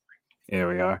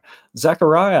 Here we are.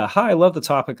 Zachariah, hi, I love the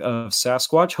topic of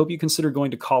Sasquatch. Hope you consider going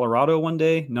to Colorado one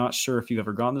day. Not sure if you've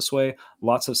ever gone this way.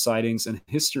 Lots of sightings and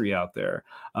history out there.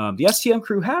 The STM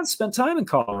crew has spent time in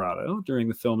Colorado during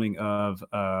the filming of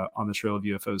On the Trail of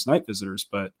UFOs Night Visitors.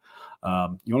 But you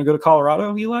want to go to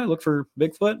Colorado, Eli? Look for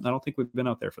Bigfoot? I don't think we've been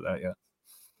out there for that yet.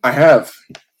 I have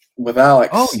with Alex.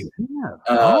 Oh, you have?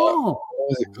 What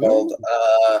was it called?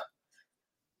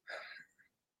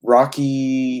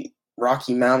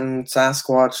 Rocky Mountain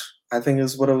Sasquatch, I think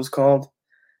is what it was called.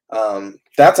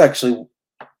 That's actually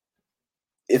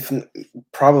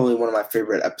probably one of my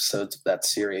favorite episodes of that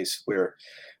series, where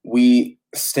we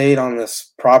stayed on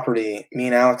this property. Me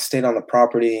and Alex stayed on the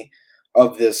property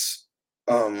of this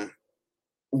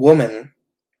woman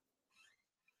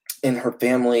and her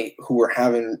family who were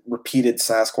having repeated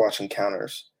Sasquatch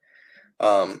encounters,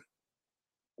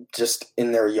 just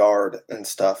in their yard and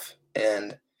stuff.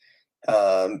 And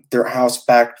their house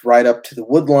backed right up to the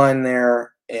wood line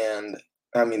there. And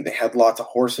I mean, they had lots of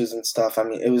horses and stuff. I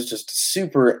mean, it was just a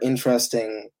super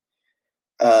interesting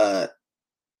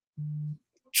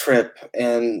trip.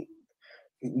 And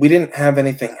we didn't have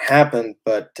anything happen,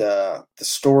 but the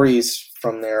stories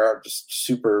from there are just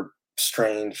super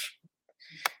strange.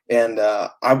 And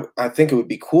I think it would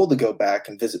be cool to go back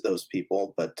and visit those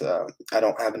people, but I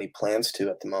don't have any plans to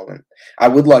at the moment. I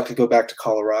would like to go back to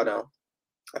Colorado.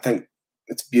 I think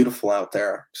it's beautiful out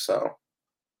there. So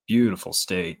beautiful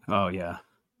state. Oh yeah.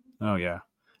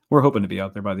 We're hoping to be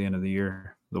out there by the end of the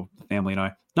year, the family and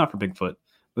I. Not for Bigfoot,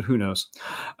 but who knows?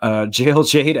 Jail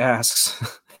Jade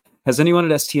asks, has anyone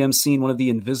at STM seen one of the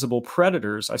invisible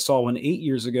predators? I saw one 8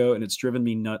 years ago, and it's driven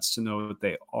me nuts to know what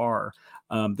they are.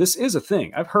 This is a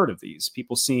thing. I've heard of these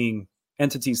people seeing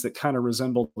entities that kind of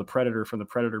resemble the predator from the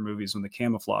Predator movies when the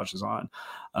camouflage is on.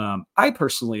 I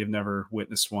personally have never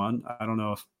witnessed one. I don't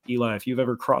know if Eli, if you've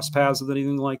ever crossed paths with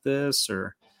anything like this,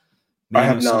 or I may know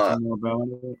have not. something more about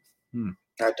it.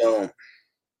 I don't.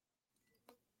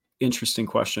 Interesting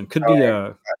question. Could be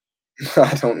a.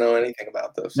 I don't know anything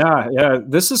about this. Yeah.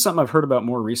 This is something I've heard about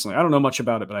more recently. I don't know much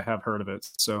about it, but I have heard of it.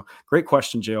 So great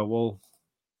question, Jail. We'll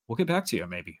get back to you.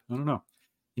 Maybe, I don't know.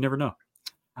 You never know.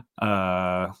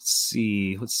 Let's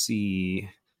see.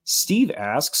 Steve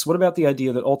asks, what about the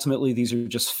idea that ultimately these are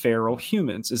just feral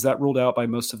humans? Is that ruled out by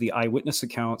most of the eyewitness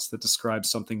accounts that describe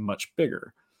something much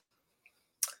bigger?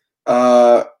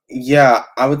 Yeah,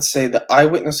 I would say the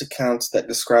eyewitness accounts that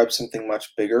describe something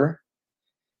much bigger.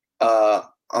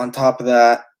 On top of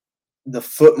that, the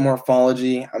foot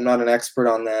morphology, I'm not an expert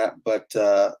on that, but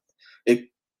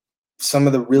some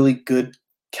of the really good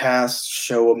casts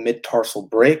show a mid-tarsal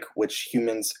break, which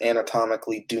humans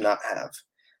anatomically do not have.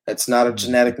 It's not a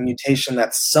genetic mutation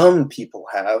that some people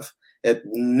have.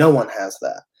 No one has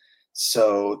that.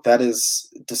 So that is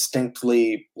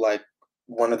distinctly like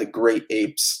one of the great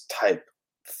apes type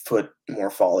foot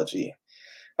morphology.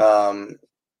 The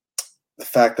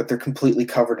fact that they're completely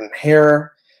covered in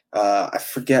hair, I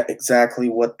forget exactly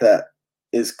what that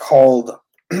is called,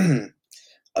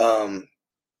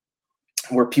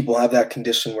 where people have that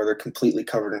condition where they're completely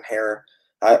covered in hair.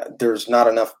 There's not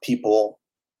enough people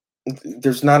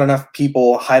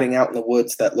hiding out in the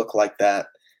woods that look like that.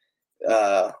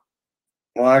 Well,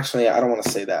 actually, I don't want to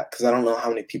say that because I don't know how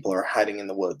many people are hiding in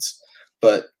the woods,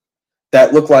 but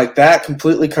that look like that,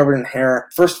 completely covered in hair.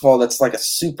 First of all, that's like a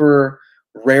super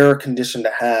rare condition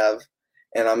to have,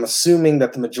 and I'm assuming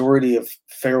that the majority of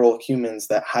feral humans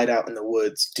that hide out in the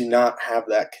woods do not have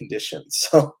that condition.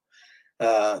 So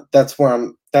that's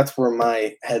where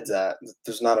my head's at.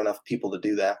 There's not enough people to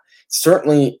do that.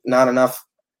 Certainly not enough,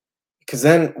 because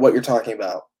then what you're talking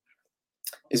about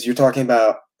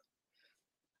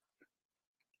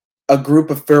a group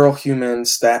of feral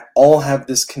humans that all have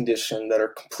this condition, that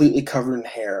are completely covered in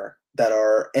hair, that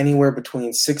are anywhere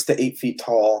between 6 to 8 feet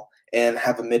tall, and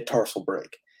have a mid-tarsal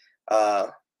break.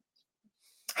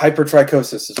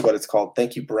 Hypertrichosis is what it's called.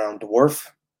 Thank you, Brown Dwarf.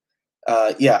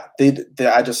 Yeah,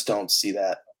 I just don't see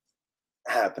that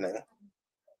happening.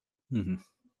 Mm-hmm.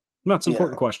 That's an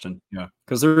important question. Yeah,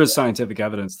 because there is scientific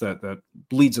evidence that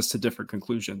leads us to different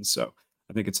conclusions. So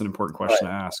I think it's an important question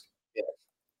to ask.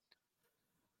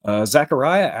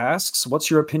 Zachariah asks, what's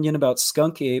your opinion about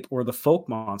skunk ape or the folk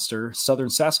monster, southern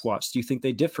Sasquatch? Do you think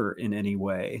they differ in any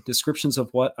way? Descriptions of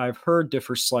what I've heard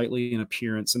differ slightly in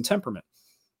appearance and temperament.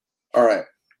 All right.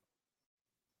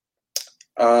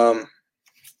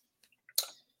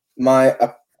 My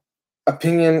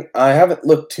opinion, I haven't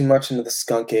looked too much into the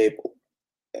skunk ape.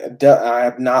 I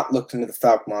have not looked into the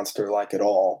falcon monster like at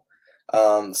all.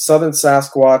 Southern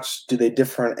Sasquatch, do they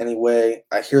differ in any way?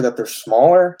 I hear that they're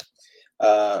smaller,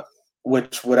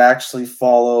 which would actually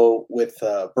follow with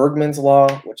Bergman's law,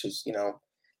 which is,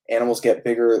 animals get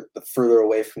bigger the further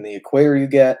away from the equator you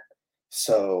get.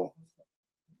 So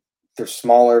they're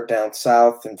smaller down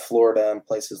south in Florida and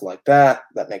places like that.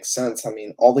 That makes sense. I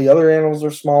mean, all the other animals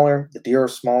are smaller. The deer are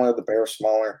smaller. The bear are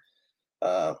smaller.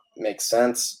 Makes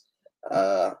sense.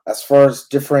 As far as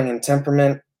differing in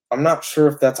temperament, I'm not sure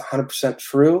if that's 100%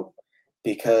 true,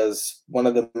 because one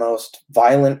of the most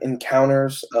violent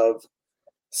encounters of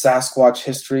Sasquatch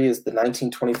history is the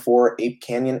 1924 Ape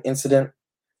Canyon incident,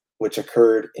 which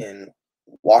occurred in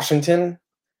Washington.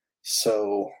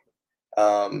 So,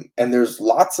 and there's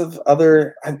lots of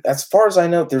other, as far as I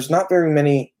know, there's not very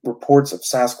many reports of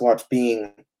Sasquatch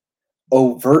being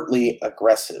overtly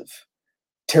aggressive.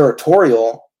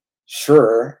 Territorial,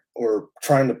 sure, or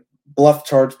trying to bluff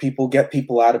charge people, get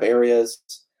people out of areas,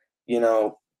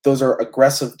 those are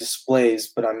aggressive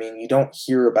displays, but I mean, you don't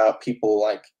hear about people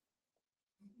like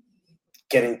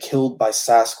getting killed by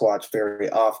Sasquatch very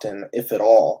often, if at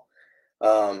all.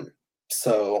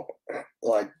 So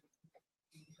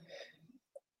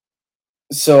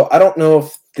I don't know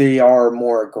if they are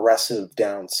more aggressive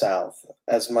down south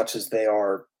as much as they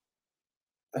are.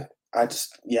 I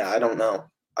don't know.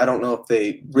 I don't know if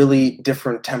they really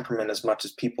differ in temperament as much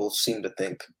as people seem to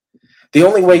think. The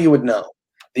only way you would know,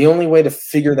 the only way to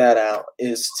figure that out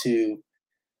is to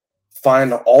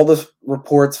find all the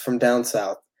reports from down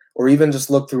south, or even just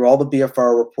look through all the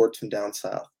BFR reports from down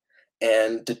south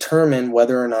and determine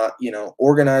whether or not,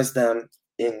 organize them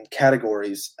in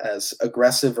categories as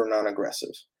aggressive or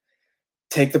non-aggressive.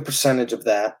 Take the percentage of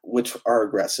that, which are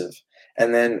aggressive,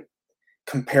 and then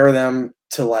compare them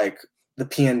to like the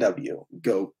PNW,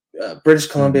 go British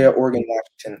Columbia, Oregon,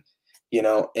 Washington,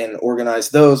 and organize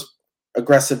those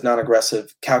aggressive,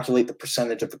 non-aggressive, calculate the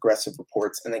percentage of aggressive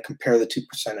reports, and then compare the two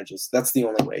percentages. That's the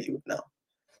only way you would know.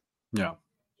 Yeah.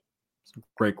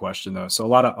 Great question though. So a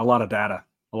lot of data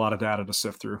to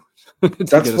sift through.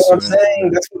 That's what I'm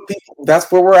saying. That's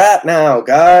where we're at now,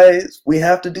 guys. We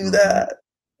have to do that.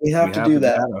 We have to do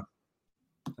that. Data.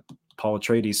 Paul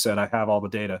Atreides said, "I have all the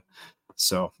data."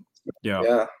 So,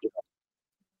 yeah.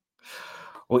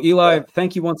 Well, Eli,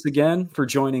 thank you once again for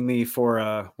joining me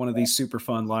for one of these super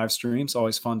fun live streams.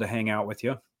 Always fun to hang out with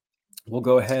you. We'll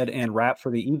go ahead and wrap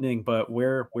for the evening, but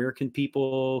where can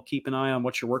people keep an eye on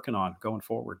what you're working on going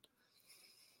forward?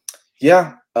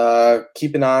 Yeah,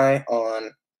 keep an eye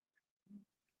on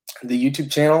the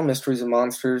YouTube channel, Mysteries and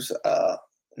Monsters.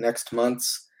 Next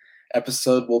month's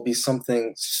episode will be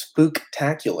something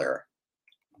spooktacular.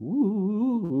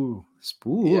 Ooh,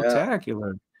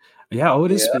 spooktacular. Yeah,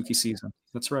 it is spooky season.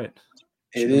 That's right.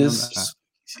 It is spooky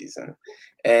season.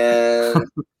 And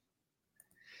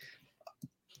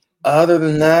other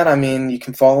than that, I mean, you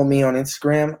can follow me on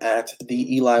Instagram at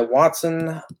the Eli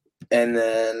Watson. And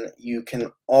then you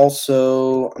can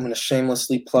also, I'm going to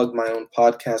shamelessly plug my own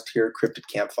podcast here, Cryptid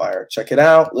Campfire. Check it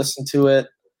out. Listen to it.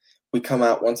 We come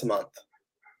out once a month.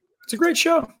 It's a great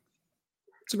show.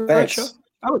 Great show.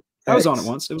 I was on it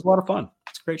once. It was a lot of fun.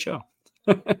 It's a great show.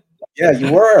 Yeah,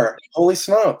 you were. Holy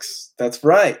smokes. That's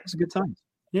right. It was a good time.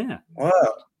 Yeah. Wow.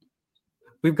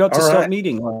 We've got to start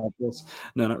meeting like this.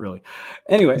 No, not really.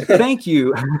 Anyway, thank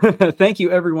you. Thank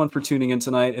you, everyone, for tuning in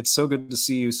tonight. It's so good to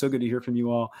see you. So good to hear from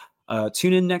you all.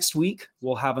 Tune in next week.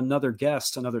 We'll have another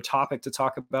guest, another topic to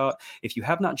talk about. If you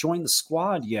have not joined the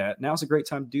squad yet, now's a great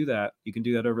time to do that. You can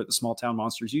do that over at the Small Town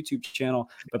Monsters YouTube channel.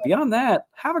 But beyond that,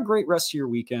 have a great rest of your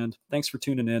weekend. Thanks for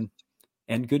tuning in,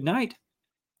 and good night.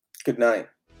 Good night.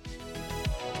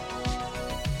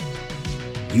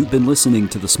 You've been listening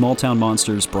to the Small Town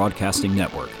Monsters Broadcasting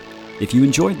Network. If you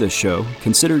enjoyed this show,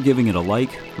 consider giving it a like,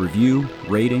 review,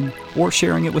 rating, or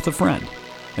sharing it with a friend.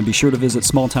 And be sure to visit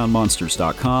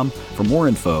smalltownmonsters.com for more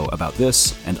info about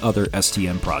this and other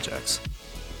STM projects.